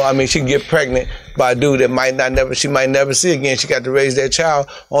of, you know, I mean, she can get pregnant by a dude that she might never see again. She got to raise that child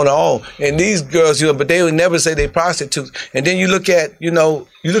on her own. And these girls, you know, but they would never say they prostitutes. And then you look at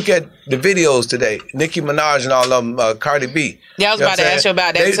the videos today, Nicki Minaj and all of them, Cardi B. Yeah, I was about to ask you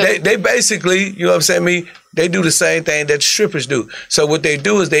about that too. They basically, you know what I'm saying, they do the same thing that strippers do. So what they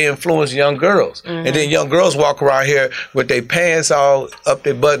do is they influence young girls. Mm-hmm. And then young girls walk around here with their pants all up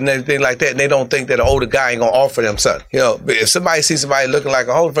their butt and everything like that, and they don't think that an older guy ain't gonna offer them something. You know, but if somebody sees somebody looking like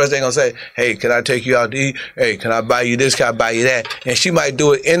a hoe, first they're gonna say, hey, can I take you out to eat? Hey, can I buy you this? Can I buy you that? And she might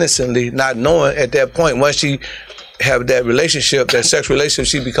do it innocently, not knowing at that point, once she have that relationship, that sexual relationship,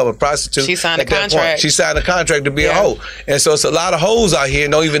 she become a prostitute. She signed a contract. She signed a contract to be a hoe. And so it's a lot of hoes out here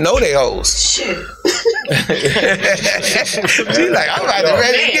and don't even know they hoes. Shit. She's like, I'm about to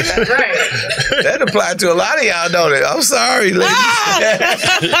ready to get that. That applied to a lot of y'all, don't it? I'm sorry, ladies.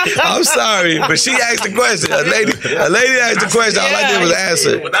 I'm sorry, but she asked the question. A lady asked the question. All I did was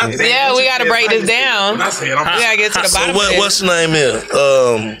answer. Yeah, we got to break this down. We got to get to the bottom of it. What's the name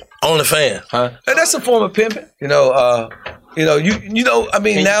here? OnlyFans. Huh? And that's a form of pimping. You know, You know. I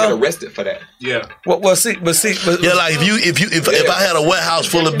mean, and now you get arrested for that. Yeah. Well, see, yeah, like if I had a warehouse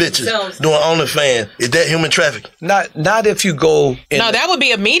full of bitches doing OnlyFans, is that human trafficking? Not if you go. No, that would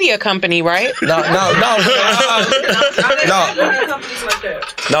be a media company, right? No.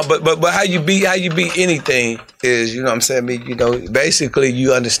 But how you beat anything is, you know what I'm saying? You know, basically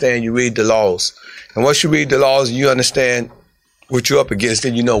you understand, you read the laws. And once you read the laws and you understand what you're up against,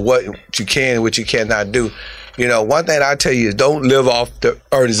 then you know what you can and what you cannot do. You know, one thing I tell you is don't live off the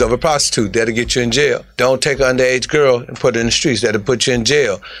earnings of a prostitute. That'll get you in jail. Don't take an underage girl and put her in the streets. That'll put you in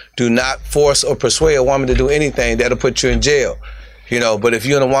jail. Do not force or persuade a woman to do anything. That'll put you in jail. You know, but if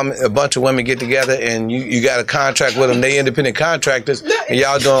you and a bunch of women get together and you got a contract with them, they independent contractors, and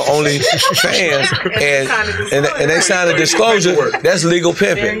y'all doing OnlyFans, and they sign a disclosure, that's legal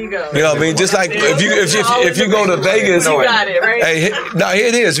pimping. There you go. You know what I mean? Just like if you go to Vegas, you got it, right? Hey, now here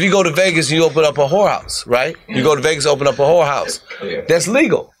it is. If you go to Vegas and you open up a whorehouse, right? You go to Vegas, open up a whorehouse. That's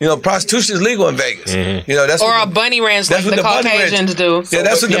legal. You know, prostitution is legal in Vegas. You know, that's a bunny ranch like the Caucasians do. Yeah,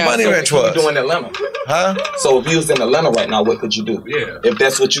 that's what the bunny ranch was. What you doing in Atlanta? Huh? So if you was in Atlanta right now, what could you do? Yeah. If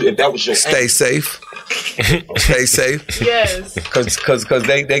that was your stay safe. Stay safe. Yes. Because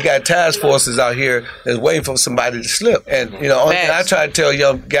they got task forces out here that's waiting for somebody to slip. And you know, only thing I try to tell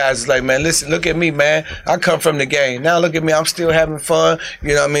young guys is like, man, listen, look at me, man. I come from the game. Now look at me, I'm still having fun.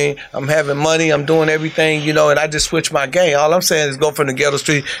 You know what I mean? I'm having money, I'm doing everything, you know, and I just switched my game. All I'm saying is go from the ghetto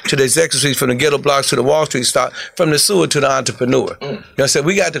street to the executive street, from the ghetto blocks to the Wall Street stock, from the sewer to the entrepreneur. You know what I'm saying?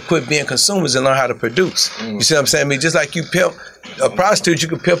 We got to quit being consumers and learn how to produce. You see what I'm saying? I mean, just like you pimp a prostitute, you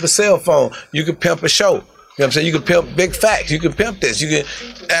can pimp a cell phone, you can pimp a show. You know what I'm saying? You can pimp big facts. You can pimp this. You can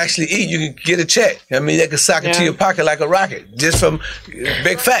actually eat. You can get a check. You know what I mean? They can sock it to your pocket like a rocket just from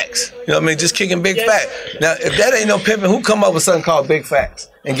big facts. You know what I mean? Just kicking big facts. Now, if that ain't no pimping, who come up with something called big facts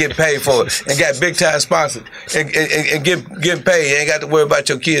and get paid for it and got big time sponsors and get paid? You ain't got to worry about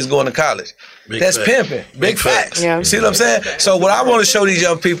your kids going to college. That's pimping. Big facts. Yeah. You see what I'm saying? So what I want to show these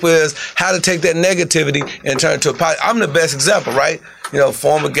young people is how to take that negativity and turn it to a positive. I'm the best example, right? You know,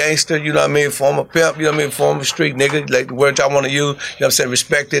 former gangster, you know what I mean? Former pimp, you know what I mean? Former street nigga, like the words I want to use, you know what I'm saying?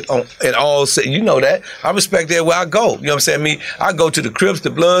 Respected in all, you know that. I respect everywhere I go. You know what I'm saying? I go to the Crips, the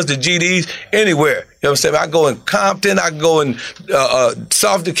Bloods, the GDs, anywhere. You know what I'm saying? I go in Compton, I go in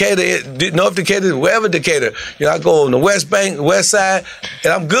South Decatur, North Decatur, wherever Decatur. You know, I go on the West Bank, the West Side,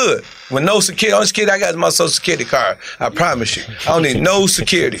 and I'm good. With no security, only security I got is my Social Security card. I promise you. I don't need no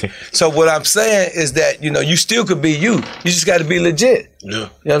security. So what I'm saying is that, you know, you still could be you. You just got to be legit. Yeah. You know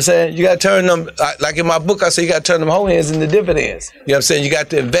what I'm saying? You got to turn them, like in my book, I say you got to turn them whole ends into dividends. You know what I'm saying? You got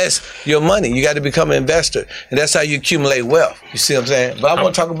to invest your money. You got to become an investor. And that's how you accumulate wealth. You see what I'm saying? But I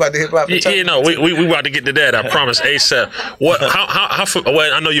want to talk about the hip-hop. Yeah, no, we about to get to that. I promise ASAP. What?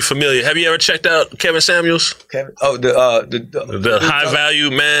 Well, I know you're familiar. Have you ever checked out Kevin Samuels? Kevin? Oh, the high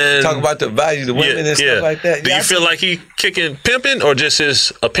value man. Talk about the value of the women and stuff like that. Do you feel like he kicking pimping or just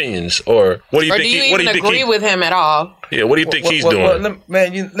his opinions? Or what do you think? Or do you even agree with him at all? Yeah, what do you think he's doing?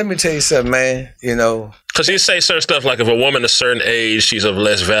 Let me tell you something, man. You know, because he say certain stuff like if a woman a certain age, she's of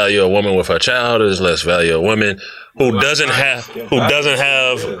less value. A woman with her child is less value. A woman who doesn't have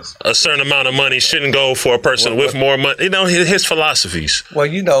a certain amount of money shouldn't go for a person with more money. You know, his philosophies. Well,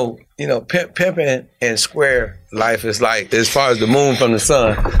 you know, pimping and square life is like as far as the moon from the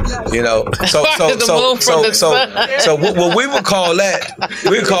sun. You know, so what we would call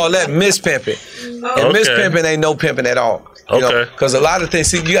that mispimping. And mispimping ain't no pimping at all. You know, because a lot of things.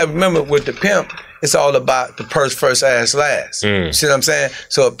 See, you got to remember with the pimp, it's all about the purse first, ass last. You see what I'm saying?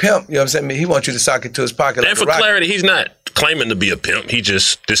 So a pimp, you know what I'm saying? He wants you to sock it to his pocket. And for clarity, he's not claiming to be a pimp. He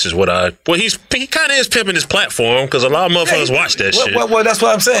just, this is what he kind of is pimping his platform because a lot of motherfuckers watch that shit. Well, that's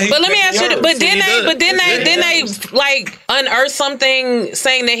what I'm saying. But let me ask you, didn't they like unearth something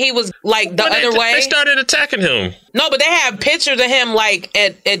saying that he was like the other way? They started attacking him. No, but they have pictures of him like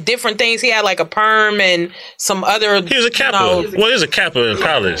at different things. He had like a perm and some other. He was a Kappa. Well, he was a Kappa in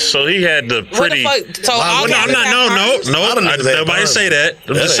college, so he had the pretty. So nobody say that.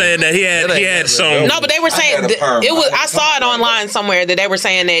 I'm just saying that he had some. No, but they were saying it was. I saw it online somewhere that they were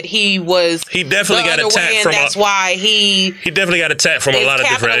saying that he was. He definitely got attacked from. That's why he. He definitely got attacked from a lot of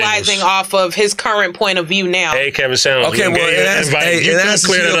different angles. Capitalizing off of his current point of view now. Hey, Kevin Samuels. Okay, well, that's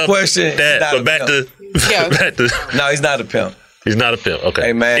your question. But back to. No, he's not a pimp. He's not a pimp. Okay.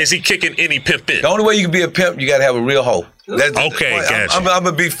 Hey, man. Is he kicking any pimp in? The only way you can be a pimp, you got to have a real hoe. Gotcha. I'm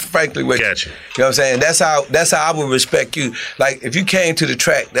gonna be frankly with you. You know what I'm saying? That's how I would respect you. Like if you came to the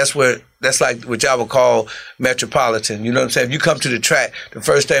track, that's where That's like what y'all would call metropolitan. You know what I'm saying? If you come to the track, the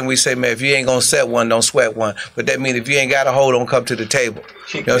first thing we say, man, if you ain't gonna set one, don't sweat one. But that means if you ain't got a hold, don't come to the table.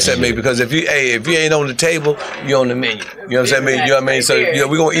 You know what I'm saying, man? Because if you ain't on the table, you on the menu. You know what I'm saying, man? You know what I mean? So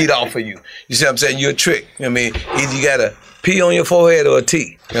we're gonna eat off of you. You see what I'm saying? You're a trick. You know what I mean? Either you got a P on your forehead or a T. You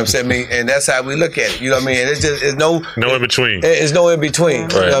know what I'm saying? I mean, and that's how we look at it. You know what I mean? It's no in between. It's no in between.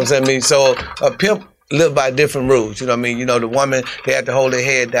 Right. You know what I'm saying? I mean, so a pimp live by different rules. You know what I mean? You know, the woman, they have to hold their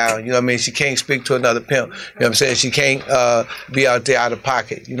head down. You know what I mean? She can't speak to another pimp. You know what I'm saying? She can't be out there out of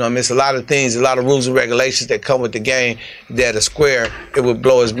pocket. You know what I mean? It's a lot of things, a lot of rules and regulations that come with the game that a square, it would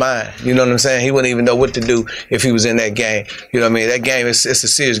blow his mind. You know what I'm saying? He wouldn't even know what to do if he was in that game. You know what I mean? That game, it's a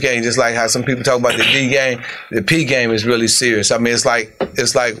serious game. Just like how some people talk about the D game, the P game is really serious. I mean, it's like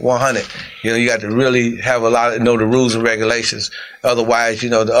 100. You know, you got to really have know the rules and regulations. Otherwise, you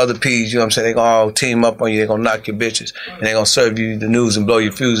know, the other P's, you know what I'm saying, they gonna all team up on you, they gonna knock your bitches, and they gonna serve you the news and blow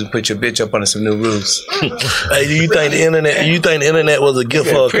your fuse and put your bitch up under some new rules. Hey, do you think the internet was a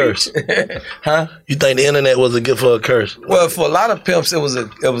gift or a curse? Huh? You think the internet was a gift or a curse? Well, for a lot of pimps, it was a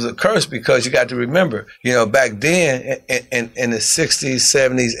curse, because you got to remember, you know, back then in the 60s,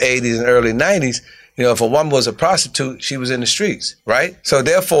 70s, 80s, and early 90s, you know, if a woman was a prostitute, she was in the streets, right? So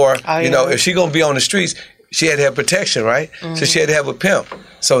therefore, you know, if she gonna be on the streets, she had to have protection, right? Mm-hmm. So she had to have a pimp.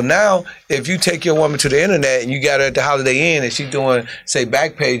 So now, if you take your woman to the internet and you got her at the Holiday Inn and she's doing, say,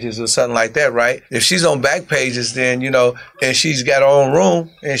 back pages or something like that, right? If she's on back pages, then, you know, and she's got her own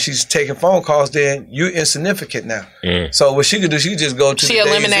room and she's taking phone calls, then you're insignificant now. Mm. So what she could do, she could just go to She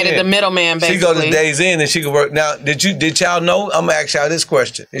eliminated the middleman, basically. She go to Days Inn and she could work. Now, did y'all know, I'm going to ask y'all this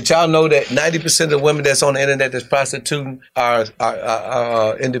question. Did y'all know that 90% of the women that's on the internet that's prostituting are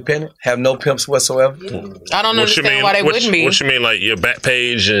independent, have no pimps whatsoever? I don't understand why they wouldn't be. What you mean, like your back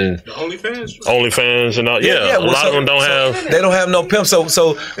page and OnlyFans and all? Yeah, a lot of them don't have. They don't have no pimp.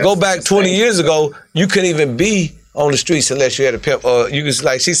 So go back 20 years ago, you couldn't even be on the streets unless you had a pimp. Or you was,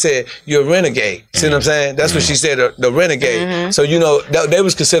 like she said, you're a renegade. See what I'm saying? That's what she said, the renegade. Mm-hmm. So, you know, they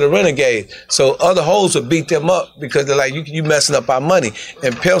was considered renegades. So other hoes would beat them up because they're like, you messing up our money.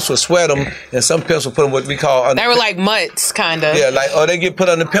 And pimps would sweat them, and some pimps would put them what we call... They were like mutts, kind of. Yeah, or they get put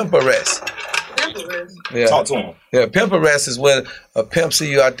under pimp arrest. Yeah. Talk to him. Yeah, pimp arrest is when a pimp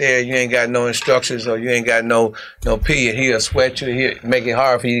see you out there, you ain't got no instructions or you ain't got no P, and he'll sweat you, he'll make it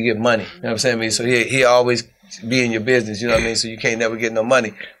hard for you to get money. You know what I'm saying? I mean, so he always be in your business, you know what I mean? So you can't never get no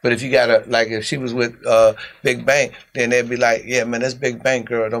money. But if you got like if she was with Big Bank, then they'd be like, yeah, man, that's Big Bank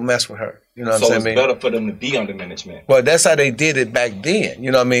girl, don't mess with her. You know what I'm saying? So it's better for them to be under management. Well, that's how they did it back then.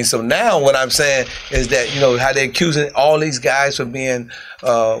 You know what I mean? So now what I'm saying is that, you know, how they're accusing all these guys for being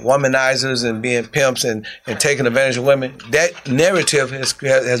womanizers and being pimps and taking advantage of women. That narrative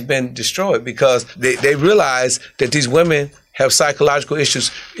has been destroyed because they realize that these women have psychological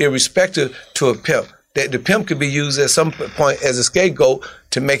issues irrespective to a pimp. That the pimp could be used at some point as a scapegoat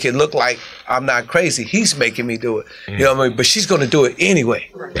to make it look like I'm not crazy. He's making me do it. You know what I mean? But she's going to do it anyway.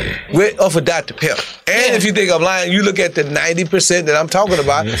 We're off of Dr. Pimp. And if you think I'm lying, you look at the 90% that I'm talking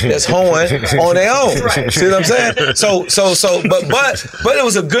about that's hoeing on their own. Right. See what I'm saying? But it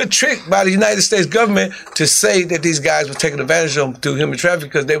was a good trick by the United States government to say that these guys were taking advantage of them through human trafficking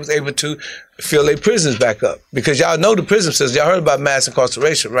because they was able to fill their prisons back up. Because y'all know the prison system. Y'all heard about mass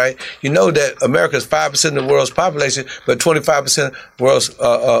incarceration, right? You know that America is 5% of the world's population, but 25% of the world's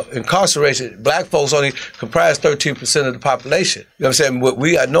incarceration. Black folks only comprise 13% of the population. You know what I'm saying?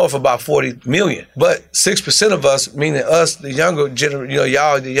 We are north of about 40 million. But 6% of us, meaning us, the younger generation,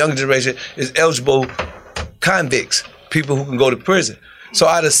 y'all, the younger generation, is eligible convicts, people who can go to prison. So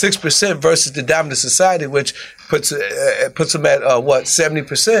out of 6% versus the dominant society, which puts them at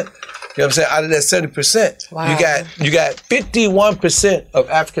 70%. You know what I'm saying? Out of that 70%, wow. you got 51% of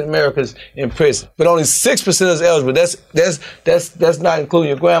African Americans in prison, but only 6% is eligible. That's not including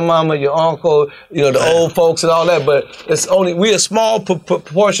your grandmama, your uncle, you know, the old folks and all that. But we're a small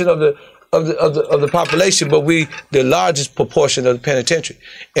proportion of the population, but we the largest proportion of the penitentiary.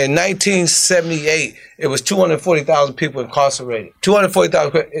 In 1978, it was 240,000 people incarcerated.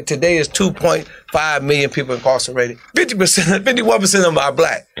 240,000. Today is 2.5 million people incarcerated. 51% of them are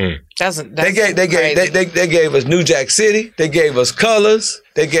black. They gave us New Jack City. They gave us Colors.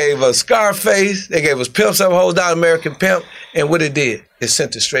 They gave us Scarface. They gave us Pimps Up, Hold Down, American Pimp. And what it did, it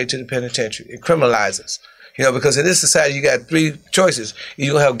sent us straight to the penitentiary. It criminalized us. You know, because in this society, you got three choices.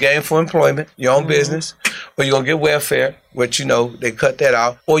 You're going to have gainful employment, your own business, or you're going to get welfare, which, you know, they cut that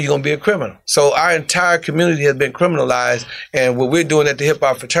out, or you're going to be a criminal. So our entire community has been criminalized, and what we're doing at the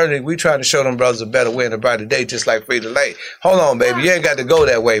hip-hop fraternity, we're trying to show them brothers a better way and a brighter day, just like Frida Lay. Hold on, baby. You ain't got to go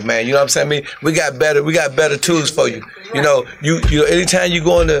that way, man. You know what I'm saying? I mean, we got better tools for you. You know, you anytime you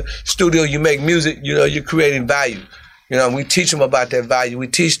go in the studio, you make music, you know, you're creating value. You know, we teach them about that value. We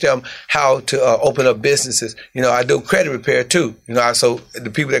teach them how to open up businesses. You know, I do credit repair too. You know, so the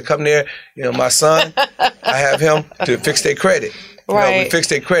people that come there, you know, my son, I have him to fix their credit. You know, we fix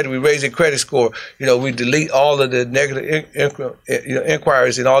their credit. We raise their credit score. You know, we delete all of the negative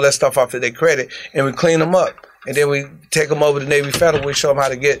inquiries and all that stuff off of their credit, and we clean them up. And then we take them over to Navy Federal. We show them how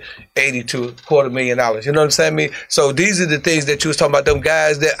to get $80,000 to $250,000. You know what I'm saying? So these are the things that you was talking about, them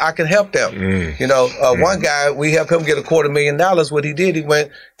guys that I can help them. You know, one guy, we helped him get $250,000. What he did, he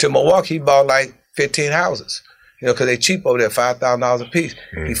went to Milwaukee, he bought like 15 houses. You know, because they cheap over there, $5,000 a piece.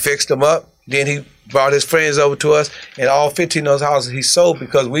 He fixed them up. Then he brought his friends over to us, and all 15 of those houses he sold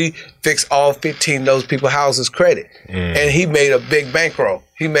because we fixed all 15 of those people's houses credit. And he made a big bankroll.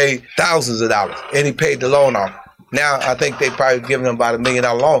 He made thousands of dollars, and he paid the loan off. Now, I think they probably giving them about $1 million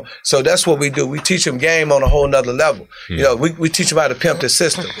loan. So that's what we do. We teach them game on a whole nother level. You know, we teach them how to pimp the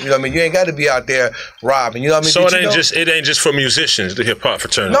system. You know what I mean? You ain't got to be out there robbing. You know what I mean? So it ain't just for musicians, the hip hop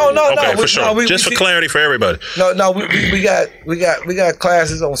fraternity. No. Okay, for sure. Just for clarity for everybody. No, we got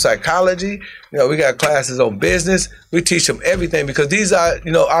classes on psychology. You know, we got classes on business. We teach them everything because these are,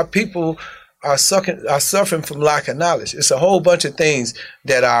 you know, our people are suffering from lack of knowledge. It's a whole bunch of things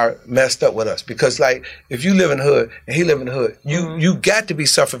that are messed up with us. Because, like, if you live in the hood and he live in the hood, you got to be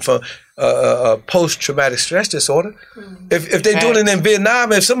suffering from post-traumatic stress disorder. If they're doing it in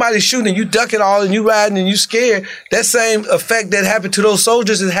Vietnam, if somebody's shooting, you duck it all and you riding and you scared, that same effect that happened to those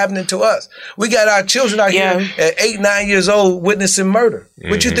soldiers is happening to us. We got our children out here at 8, 9 years old witnessing murder.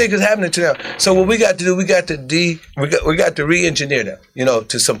 What you think is happening to them? So what we got to do, we got to re-engineer them, you know,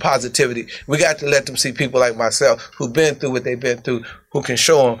 to some positivity. We got to let them see people like myself who've been through what they've been through, who can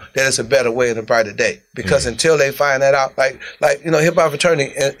show them that it's a better way and a brighter day. Because until they find that out, like you know, Hip Hop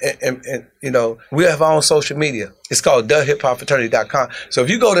Fraternity, and you know, we have our own social media. It's called thehiphopfraternity.com. So if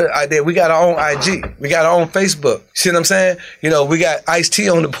you go to there, we got our own IG, we got our own Facebook. See what I'm saying? You know, we got Ice-T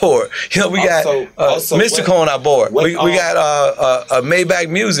on the board. You know, we got Mystical on our board. We got Maybach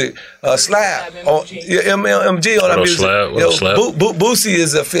Music, Slab, MG on our music. Slab, you know, Boosie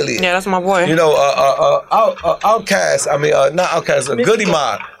is affiliate. Yeah, that's my boy. You know, Outkast. I mean, not Outkast. Goody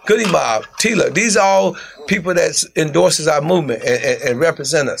Mob, Tila. These are all people that endorses our movement and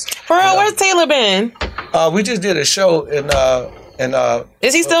represent us. For real, where's Taylor been? We just did a show in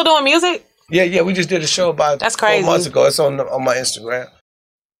Is he still doing music? Yeah, we just did a show about 4 months ago. It's on my Instagram.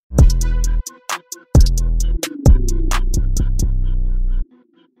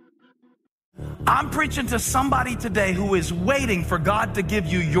 I'm preaching to somebody today who is waiting for God to give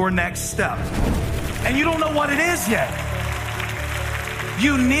you your next step. And you don't know what it is yet.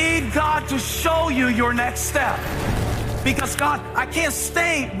 You need God to show you your next step. Because God, I can't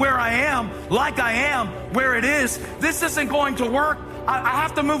stay where I am, like I am, where it is. This isn't going to work. I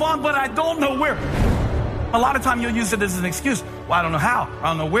have to move on, but I don't know where. A lot of time you'll use it as an excuse. Well, I don't know how. I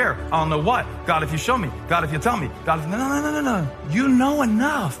don't know where. I don't know what. God, if you show me. God, if you tell me. God, if... No. You know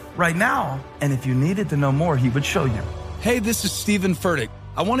enough right now. And if you needed to know more, he would show you. Hey, this is Stephen Furtick.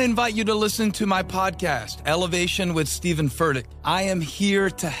 I want to invite you to listen to my podcast, Elevation with Stephen Furtick. I am here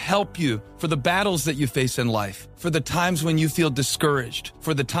to help you for the battles that you face in life, for the times when you feel discouraged,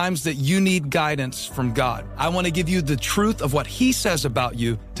 for the times that you need guidance from God. I want to give you the truth of what he says about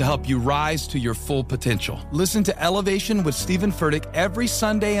you to help you rise to your full potential. Listen to Elevation with Stephen Furtick every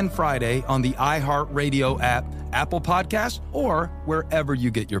Sunday and Friday on the iHeartRadio app, Apple Podcasts, or wherever you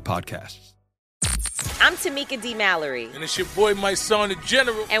get your podcasts. I'm Tamika D. Mallory. And it's your boy, my son, the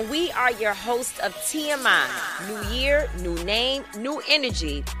General. And we are your host of TMI. New year, new name, new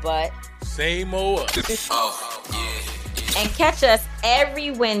energy, but... same old. And catch us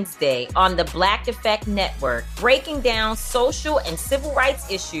every Wednesday on the Black Effect Network, breaking down social and civil rights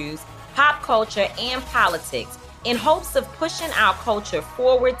issues, pop culture, and politics, in hopes of pushing our culture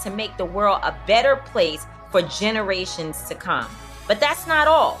forward to make the world a better place for generations to come. But that's not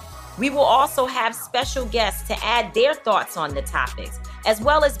all. We will also have special guests to add their thoughts on the topics, as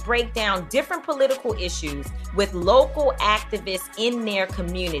well as break down different political issues with local activists in their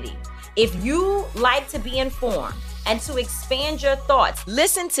community. If you like to be informed and to expand your thoughts,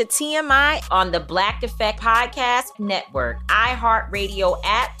 listen to TMI on the Black Effect Podcast Network, iHeartRadio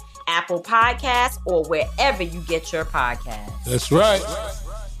app, Apple Podcasts, or wherever you get your podcasts. That's right.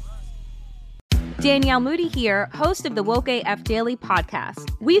 Danielle Moody here, host of the Woke AF Daily podcast.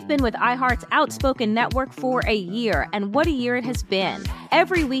 We've been with iHeart's Outspoken Network for a year, and what a year it has been.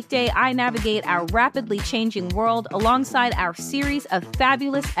 Every weekday, I navigate our rapidly changing world alongside our series of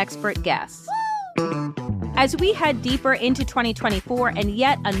fabulous expert guests. As we head deeper into 2024 and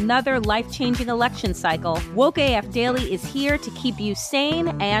yet another life-changing election cycle, Woke AF Daily is here to keep you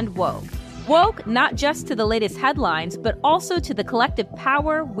sane and woke. Woke not just to the latest headlines, but also to the collective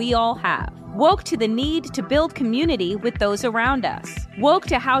power we all have. Woke to the need to build community with those around us. Woke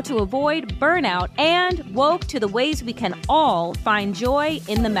to how to avoid burnout, and woke to the ways we can all find joy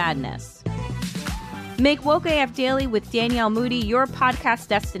in the madness. Make Woke AF Daily with Danielle Moody your podcast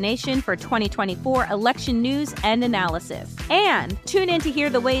destination for 2024 election news and analysis. And tune in to hear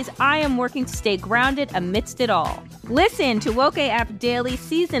the ways I am working to stay grounded amidst it all. Listen to Woke AF Daily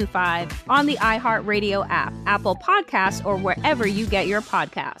Season 5 on the iHeartRadio app, Apple Podcasts, or wherever you get your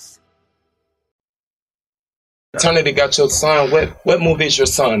podcasts. Eternity got your son. What movie is your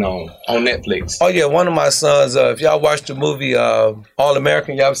son on Netflix? Oh yeah, one of my sons. If y'all watched the movie All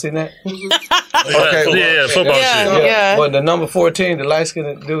American, y'all ever seen that? Football shit. Yeah. But the number 14, the light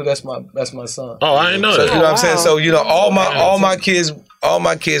skinned dude, that's my son. Oh, I didn't know that. You know what I'm saying? So all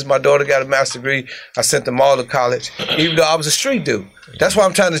my kids, my daughter got a master's degree. I sent them all to college, even though I was a street dude. That's why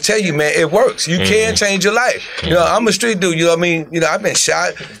I'm trying to tell you, man, it works. You can change your life. I'm a street dude. You know what I mean? I've been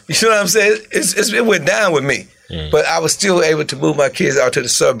shot. You know what I'm saying? It went down with me. But I was still able to move my kids out to the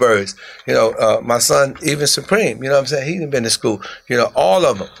suburbs. My son, even Supreme, you know what I'm saying? He done been to school. All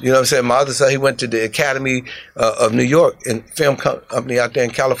of them. You know what I'm saying? My other son, he went to the Academy of New York and film company out there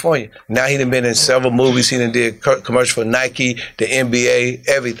in California. Now he done been in several movies. He done did commercial for Nike, the NBA,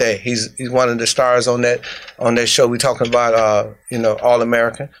 everything. He's one of the stars on that show we talking about, All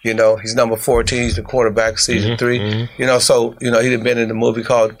American. He's number 14. He's the quarterback, season 3. So he done been in the movie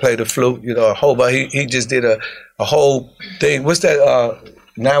called Play the Flute. A whole bunch. He just did a whole thing. What's that?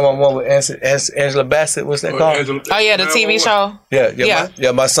 911 with Angela Bassett. What's that called? Oh yeah, the TV show.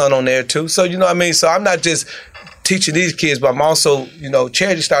 Yeah. My son on there too. So what I mean. So I'm not just teaching these kids, but I'm also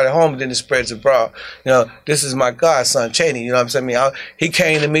charity started at home, and then it spreads abroad. This is my godson Cheney. You know what I'm saying? He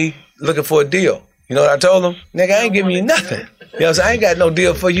came to me looking for a deal. You know what I told him? Nigga, I ain't giving you nothing. You know what I'm saying? I ain't got no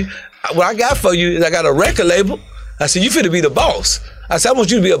deal for you. What I got for you is I got a record label. I said, you finna be the boss. I said, I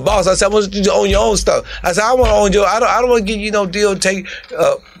want you to be a boss. I said, I want you to own your own stuff. I said, I want to own your, I don't want to give you no deal, take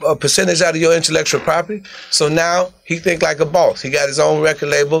a percentage out of your intellectual property. So now he think like a boss. He got his own record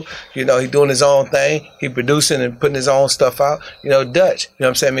label. He doing his own thing. He producing and putting his own stuff out. Dutch, you know what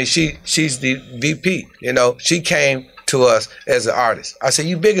I'm saying? I mean, she's the VP. She came to us as an artist. I said,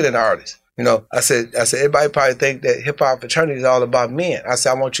 you bigger than an artist. I said, everybody probably think that hip hop fraternity is all about men. I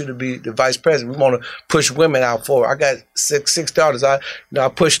said, I want you to be the vice president. We want to push women out forward. I got six daughters. I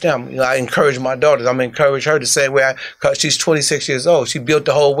push them. I encourage my daughters. I'm gonna encourage her the same way. Cause she's 26 years old. She built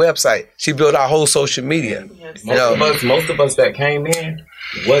the whole website. She built our whole social media. Yes. Most of us that came in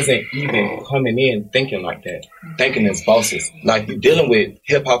wasn't even coming in thinking like that, thinking as bosses. Like, you're dealing with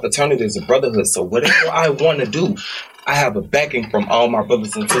hip hop fraternity as a brotherhood. So whatever I want to do, I have a backing from all my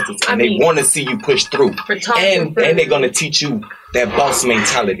brothers and sisters, and they want to see you push through. And they're going to teach you that boss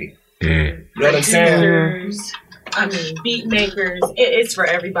mentality. You know what I'm saying? Beat makers. It's for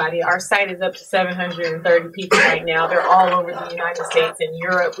everybody. Our site is up to 730 people right now. They're all over the United States and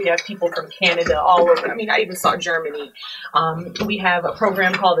Europe. We have people from Canada, all over. I even saw Germany. We have a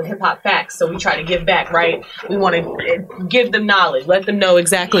program called the Hip Hop Facts, so we try to give back, right? We want to give them knowledge, let them know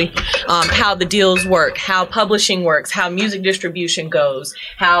exactly how the deals work, how publishing works, how music distribution goes,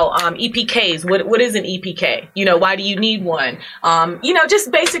 how EPKs, what is an EPK? Why do you need one?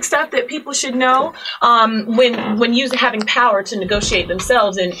 Just basic stuff that people should know when having power to negotiate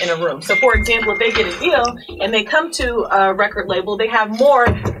themselves in a room. So, for example, if they get a deal and they come to a record label, they have more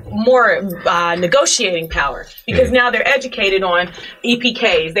negotiating power because now they're educated on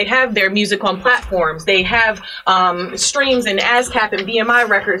EPKs. They have their music on platforms. They have streams in ASCAP and BMI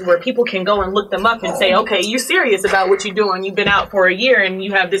records where people can go and look them up and say, okay, you're serious about what you're doing. You've been out for a year and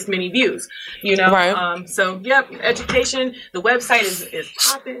you have this many views. Right. Education. The website is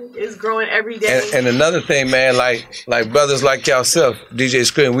popping, is growing every day. And another thing, man, like brothers like yourself, DJ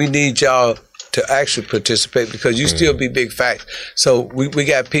Scream, we need y'all to actually participate because you still be big facts. So we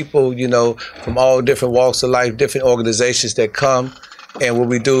got people, from all different walks of life, different organizations that come. And what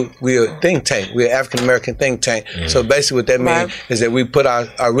we do, we're a think tank. We're an African-American think tank. So basically what that means is that we put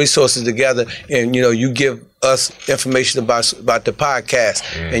our resources together and, you give us information about the podcast,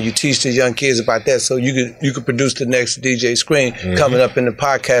 and you teach the young kids about that, so you could produce the next DJ Scream coming up in the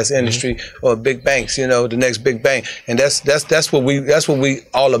podcast industry, or Big Banks, the next Big Bang, and that's what we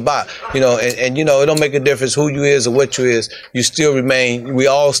all about, and it don't make a difference who you is or what you is, you still remain. We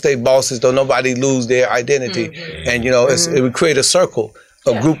all stay bosses, don't nobody lose their identity, and we create a circle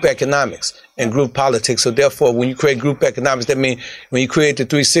of group economics and group politics. So therefore, when you create group economics, that means when you create the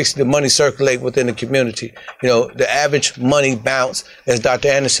 360, the money circulate within the community. The average money bounce, as Dr.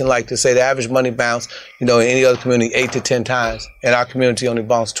 Anderson liked to say, the average money bounce, in any other community 8 to 10 times. And our community only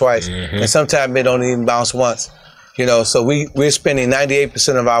bounced twice. And sometimes it don't even bounce once. So we're spending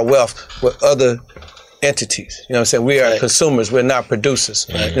 98% of our wealth with other entities. We are consumers. We're not producers.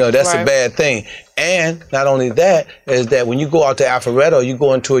 That's a bad thing. And not only that, is that when you go out to Alpharetta, or you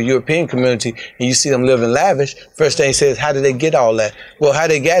go into a European community and you see them living lavish, first thing he says, how did they get all that? Well, how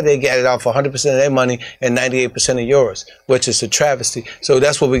they got it off 100% of their money and 98% of yours, which is a travesty. So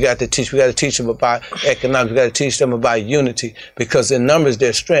that's what we got to teach. We got to teach them about economics. We got to teach them about unity, because in numbers,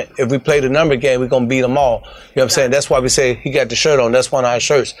 there's strength. If we play the number game, we're going to beat them all. You know what I'm saying? That's why we say he got the shirt on. That's one of our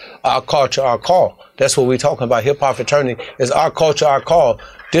shirts. Our culture, our call. That's what we're talking about. Hip Hop Fraternity is our culture, our call.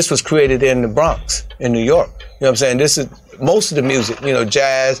 This was created in the Bronx, in New York. You know what I'm saying? This is most of the music,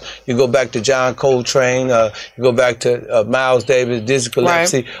 jazz. You go back to John Coltrane, you go back to Miles Davis, Dizzy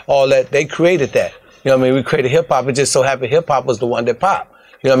Gillespie, all that. They created that. We created hip hop. It just so happened hip hop was the one that popped.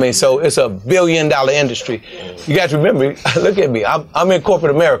 So it's a $1 billion industry. You got to remember, look at me. I'm in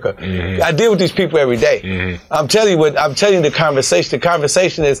corporate America. I deal with these people every day. I'm telling you the conversation. The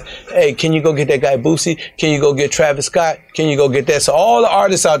conversation is, hey, can you go get that guy Boosie? Can you go get Travis Scott? Can you go get that? So all the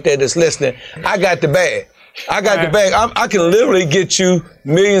artists out there that's listening, I got the bag. I got the bag. I can literally get you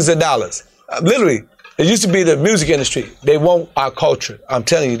millions of dollars. Literally. It used to be the music industry. They want our culture. I'm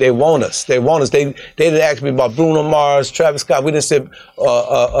telling you, they want us. They want us. They didn't ask me about Bruno Mars, Travis Scott. We didn't send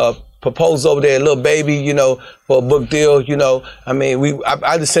propose over there, Lil Baby, for a book deal.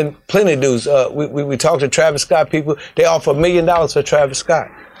 I just sent plenty of dudes. We talked to Travis Scott people. They offer $1 million for Travis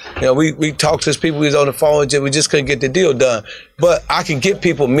Scott. We talked to these people. We was on the phone. We just couldn't get the deal done. But I can get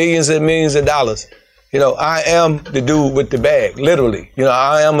people millions and millions of dollars. I am the dude with the bag, literally.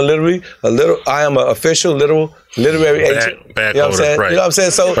 I am I am an official, literary agent. Bag you know what I'm saying? Right. You know what I'm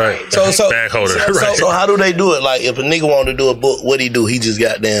saying? So bag holder. So how do they do it? Like, if a nigga want to do a book, what he do? He just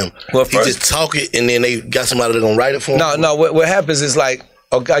goddamn, he just talk it, and then they got somebody that gonna write it for him? No. What happens is, like,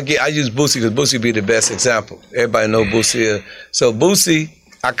 I use Boosie because Boosie be the best example. Everybody know Boosie is. So Boosie,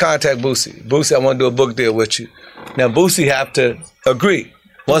 I contact Boosie. Boosie, I want to do a book deal with you. Now Boosie have to agree.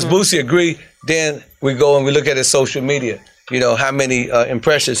 Once Boosie agree, then we go and we look at his social media. How many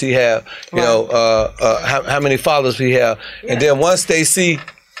impressions he have. How many followers he have. And then once they see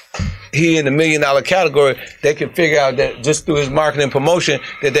he in the $1 million category, they can figure out that just through his marketing and promotion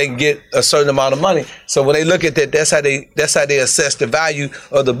that they can get a certain amount of money. So when they look at that, that's how they assess the value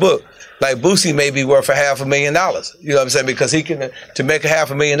of the book. Like Boosie may be worth $500,000. You know what I'm saying? Because he can, to make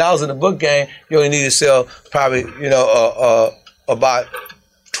 $500,000 in the book game, you only need to sell probably about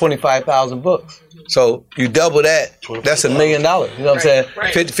 25,000 books. So you double that, that's $1 million. You know what I'm saying?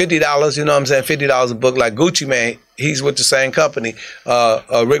 $50, you know what I'm saying? $50 a book. Like Gucci Mane, he's with the same company.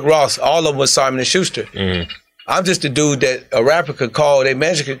 Rick Ross, all of them with Simon & Schuster. I'm just a dude that a rapper could call, their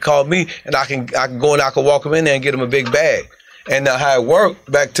manager could call me, and I can go and I can walk them in there and get them a big bag. And how it worked,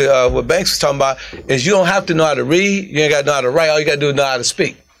 back to what Banks was talking about, is you don't have to know how to read, you ain't got to know how to write, all you got to do is know how to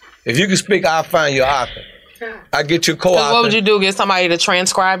speak. If you can speak, I'll find your author. I get your co-author. What would you do? Get somebody to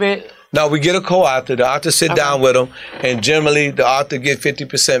transcribe it? No, we get a co-author. The author sit down with him, and generally the author get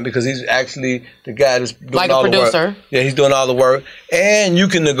 50% because he's actually the guy that's doing all the work. Like a producer. Yeah, he's doing all the work. And you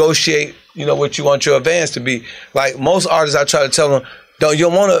can negotiate, what you want your advance to be. Like most artists, I try to tell them, you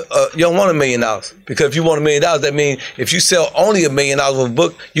don't want $1 million, because if you want $1 million, that means if you sell only $1 million of a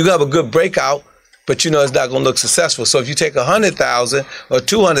book, you have a good breakout. But it's not going to look successful. So if you take 100,000 or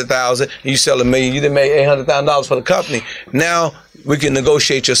 200,000 and you sell $1 million, you done made $800,000 for the company. Now we can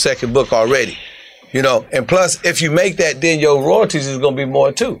negotiate your second book already, And plus, if you make that, then your royalties is going to be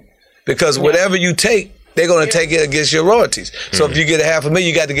more too, because whatever you take, they're going to take it against your royalties. So if you get $500,000,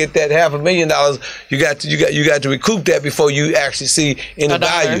 you got to get that $500,000. You got to recoup that before you actually see any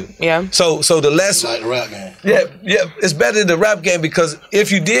value. Yeah. So the less, like the rap game. Yeah, it's better than the rap game, because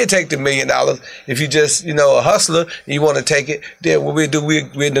if you did take the $1 million, if you just a hustler and you want to take it, then what we do,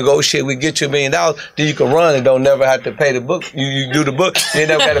 we negotiate, we get you $1 million, then you can run and don't never have to pay the book. You do the book, you ain't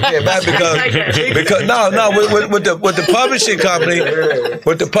never got to pay it back because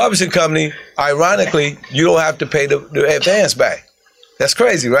with the publishing company, ironically, you don't have to pay the advance back. That's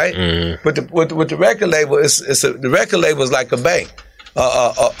crazy, right? But with the record label, the record label is like a bank.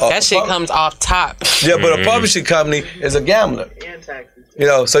 That shit comes off top. Yeah, but a publishing company is a gambler. And taxes. You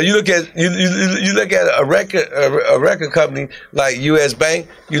know, so you look at a record company like U.S. Bank.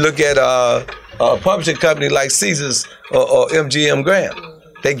 You look at a publishing company like Caesars or MGM Graham.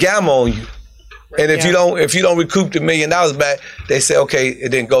 They gamble on you, and if you don't recoup the $1 million back, they say, okay, it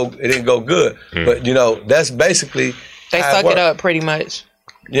didn't go good. But you know, that's basically they suck it up pretty much.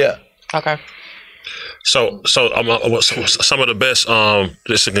 Yeah. Okay. So some of the best,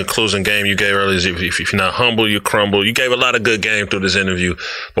 just a conclusion game you gave earlier is if you're not humble, you crumble. You gave a lot of good game through this interview,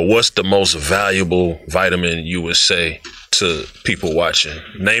 but what's the most valuable vitamin you would say to people watching,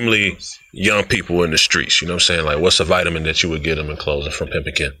 namely young people in the streets? You know what I'm saying? Like, what's a vitamin that you would give them in closing from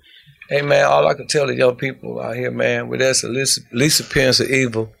Pimpin' Ken? Hey, man, all I can tell the young people out here, man, with that's the least appearance of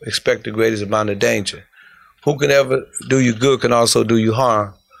evil, expect the greatest amount of danger. Who can ever do you good can also do you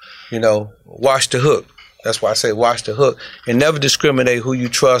harm. You know, watch the hook. That's why I say watch the hook. And never discriminate who you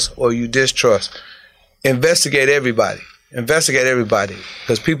trust or you distrust. Investigate everybody.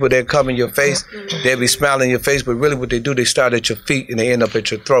 Because people that come in your face, they'll be smiling in your face, but really what they do, they start at your feet and they end up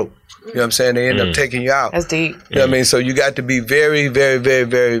at your throat. You know what I'm saying? They end up taking you out. That's deep. You know what I mean? So you got to be very, very, very,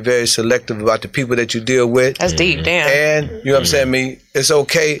 very, very selective about the people that you deal with. That's deep, damn. And, you know what I'm saying? I mean, it's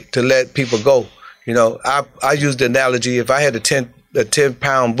okay to let people go. You know, I use the analogy, if I had a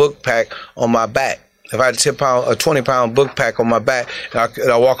 10-pound book pack on my back, if I had a 20-pound book pack on my back,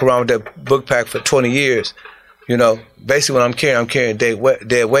 and I walk around with that book pack for 20 years, you know, basically when I'm carrying dead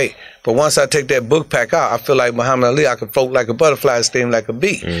weight. But once I take that book pack out, I feel like Muhammad Ali. I can float like a butterfly and sting like a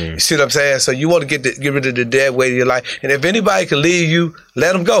bee. You see what I'm saying? So you want to get rid of the dead weight of your life. And if anybody can leave you,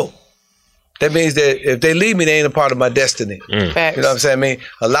 let them go. That means that if they leave me, they ain't a part of my destiny. Facts. You know what I'm saying? I mean,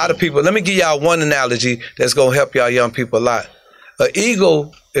 a lot of people, let me give y'all one analogy that's going to help y'all young people a lot. An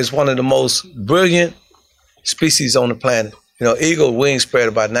eagle is one of the most brilliant species on the planet. You know, eagle wings spread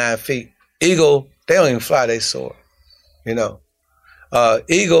about 9 feet. Eagle, they don't even fly, they soar. You know,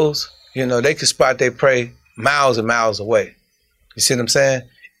 eagles, you know, they can spot their prey miles and miles away. You see what I'm saying?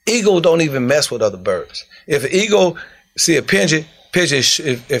 Eagles don't even mess with other birds. If an eagle see a pigeon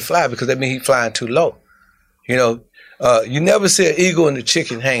it fly because that means he's flying too low. You know, you never see an eagle and the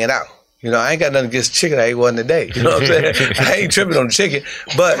chicken hanging out. You know, I ain't got nothing against chicken. I ate one today. You know what I'm saying? I ain't tripping on the chicken.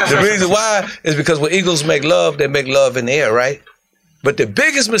 But the reason why is because when eagles make love, they make love in the air, right? But the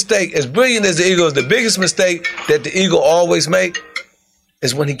biggest mistake, as brilliant as the eagle is, the biggest mistake that the eagle always make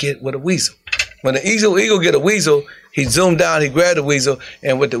is when he get with a weasel. When the eagle get a weasel, he zoom down, he grab the weasel,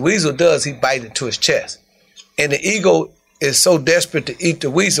 and what the weasel does, he bite into his chest. And the eagle is so desperate to eat the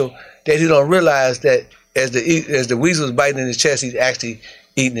weasel that he don't realize that as the weasel is biting in his chest, he's actually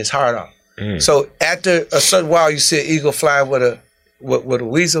eating his heart off. So after a certain while, you see an eagle flying with a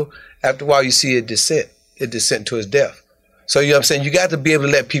weasel. After a while, you see it descend to his death. So you know what I'm saying? You got to be able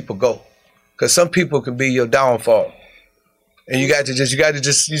to let people go, because some people can be your downfall, and you just got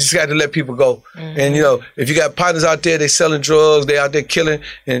to let people go. And you know, if you got partners out there, they selling drugs, they out there killing,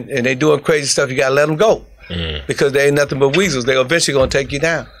 and they doing crazy stuff, you got to let them go, because they ain't nothing but weasels. They eventually gonna take you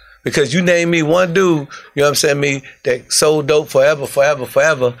down. Because you name me one dude, you know what I'm saying, me that sold dope forever,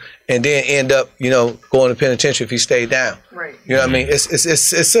 and then end up, you know, going to penitentiary if he stayed down. Right. You know what I mean?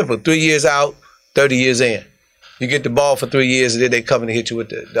 It's simple. 3 years out, 30 years in. You get the ball for 3 years, and then they come and hit you with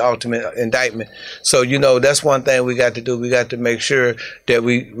the ultimate indictment. So, you know, that's one thing we got to do. We got to make sure that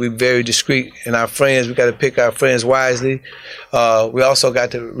we very discreet in our friends. We got to pick our friends wisely. We also got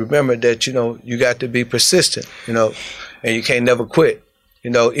to remember that, you know, you got to be persistent, you know, and you can't never quit. You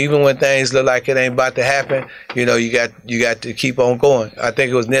know, even when things look like it ain't about to happen, you know, you got to keep on going. I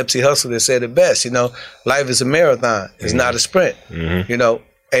think it was Nipsey Hussle that said it best. You know, life is a marathon. It's not a sprint. You know,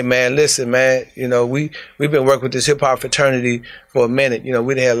 hey man, listen, man. You know, we've been working with this hip hop fraternity for a minute. You know,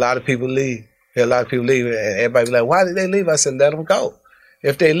 we had a lot of people leave. And everybody be like, "Why did they leave?" I said, "Let them go.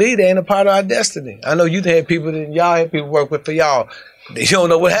 If they leave, they ain't a part of our destiny." I know you had people that y'all had people work with for y'all. You don't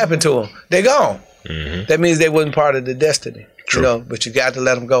know what happened to them. They gone. That means they wasn't part of the destiny. True. You know, but you got to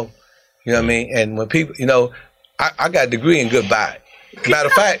let them go. You know what I mean? And when people, you know, I got a degree in goodbye. Matter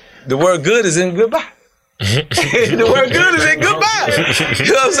of fact, the word good is in goodbye. The word good is in goodbye.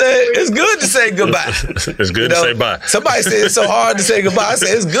 You know what I'm saying? It's good to say goodbye. It's good to say bye. Somebody said it's so hard to say goodbye. I said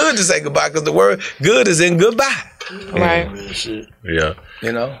it's good to say goodbye because the word good is in goodbye. Right. Yeah.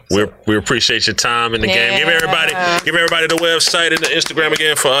 You know, we appreciate your time in the game. Give everybody the website and the Instagram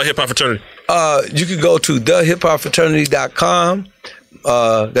again for Hip Hop Fraternity. You can go to thehiphopfraternity.com.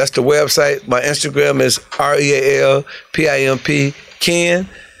 That's the website. My Instagram is REALPIMP Ken.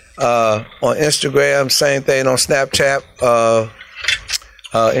 On Instagram, same thing on Snapchat.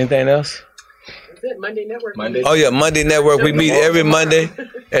 Anything else? Monday Network. Oh yeah, Monday Network. We meet every Monday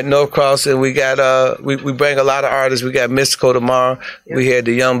at North Cross, and we got we bring a lot of artists. We got Mystical tomorrow. Yep. We had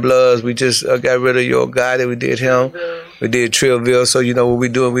the Young Bloods. We just got rid of Your Guy that we did him. We did Trillville. So you know what we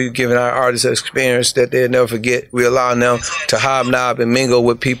doing? We giving our artists an experience that they'll never forget. We allowing them to hobnob and mingle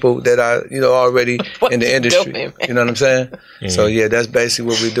with people that are already in the industry. Doing, you know what I'm saying? Mm-hmm. So yeah, that's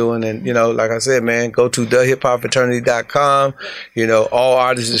basically what we're doing. And like I said, man, go to thehiphopfraternity.com. All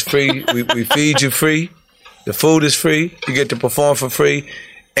artists is free. We feed you free. The food is free. You get to perform for free,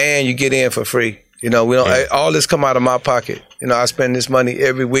 and you get in for free. We don't. All this come out of my pocket. I spend this money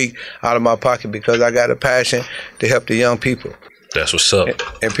every week out of my pocket because I got a passion to help the young people. That's what's up.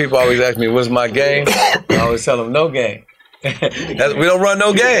 And people always ask me, "What's my game?" I always tell them, "No game." We don't run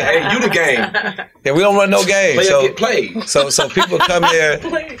no game. Hey, you the game. Yeah, we don't run no game. Player get played. So people come here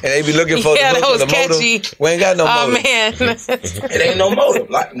and they be looking for the motive. We ain't got no motive. Oh man, it ain't no motive.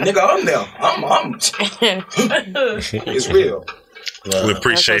 Like nigga, I'm there. It's real. We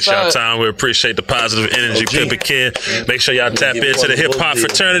appreciate y'all time. We appreciate the positive energy, Pimp and Ken. Make sure y'all tap into the Hip Hop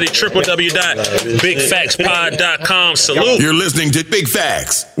Fraternity, www.bigfactspod.com. Salute. You're listening to Big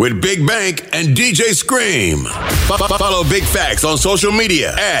Facts with Big Bank and DJ Scream. Follow Big Facts on social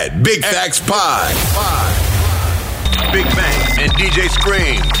media at Big Facts Pod. Big Bank and DJ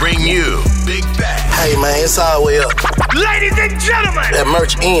Scream bring you Big Facts. Hey man, it's all the way up. Ladies and gentlemen, that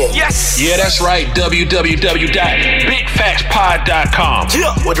merch in. Yes. Yeah, that's right. www.bigfactspod.com.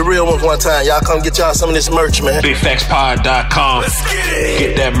 Yeah, with the real ones one time. Y'all come get y'all some of this merch, man. Bigfactspod.com. Let's get it.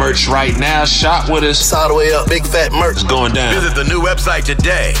 Get that merch right now. Shop with us. It's all the way up. Big Fat merch. It's going down. Visit the new website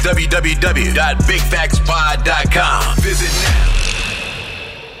today. www.bigfactspod.com. Visit now.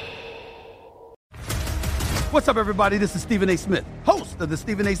 What's up, everybody? This is Stephen A. Smith, host of the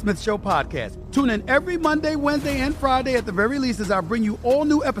Stephen A. Smith Show podcast. Tune in every Monday, Wednesday, and Friday at the very least as I bring you all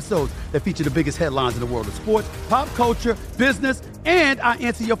new episodes that feature the biggest headlines in the world of sports, pop culture, business, and I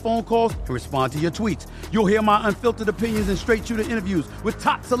answer your phone calls and respond to your tweets. You'll hear my unfiltered opinions and straight-shooter interviews with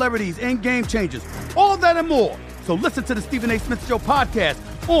top celebrities and game changers. All that and more. So listen to the Stephen A. Smith Show podcast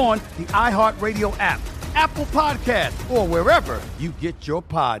on the iHeartRadio app, Apple Podcasts, or wherever you get your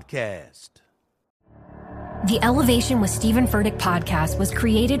podcast. The Elevation with Stephen Furtick podcast was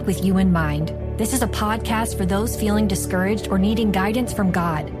created with you in mind. This is a podcast for those feeling discouraged or needing guidance from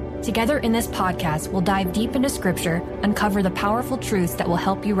God. Together in this podcast, we'll dive deep into scripture, uncover the powerful truths that will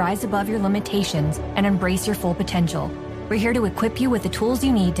help you rise above your limitations and embrace your full potential. We're here to equip you with the tools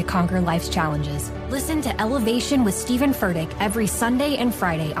you need to conquer life's challenges. Listen to Elevation with Stephen Furtick every Sunday and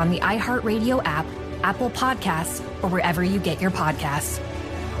Friday on the iHeartRadio app, Apple Podcasts, or wherever you get your podcasts.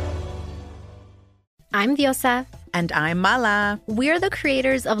 I'm Diosa. And I'm Mala. We're the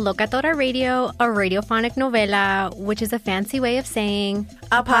creators of Locatora Radio, a radiophonic novela, which is a fancy way of saying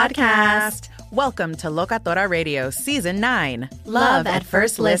a podcast. Welcome to Locatora Radio Season 9. Love at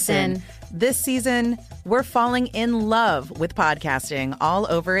First Listen. This season, we're falling in love with podcasting all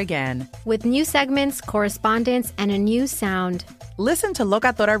over again. With new segments, correspondence, and a new sound. Listen to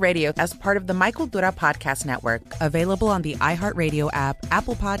Locatora Radio as part of the My Cultura Podcast Network, available on the iHeartRadio app,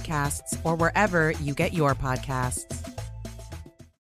 Apple Podcasts, or wherever you get your podcasts.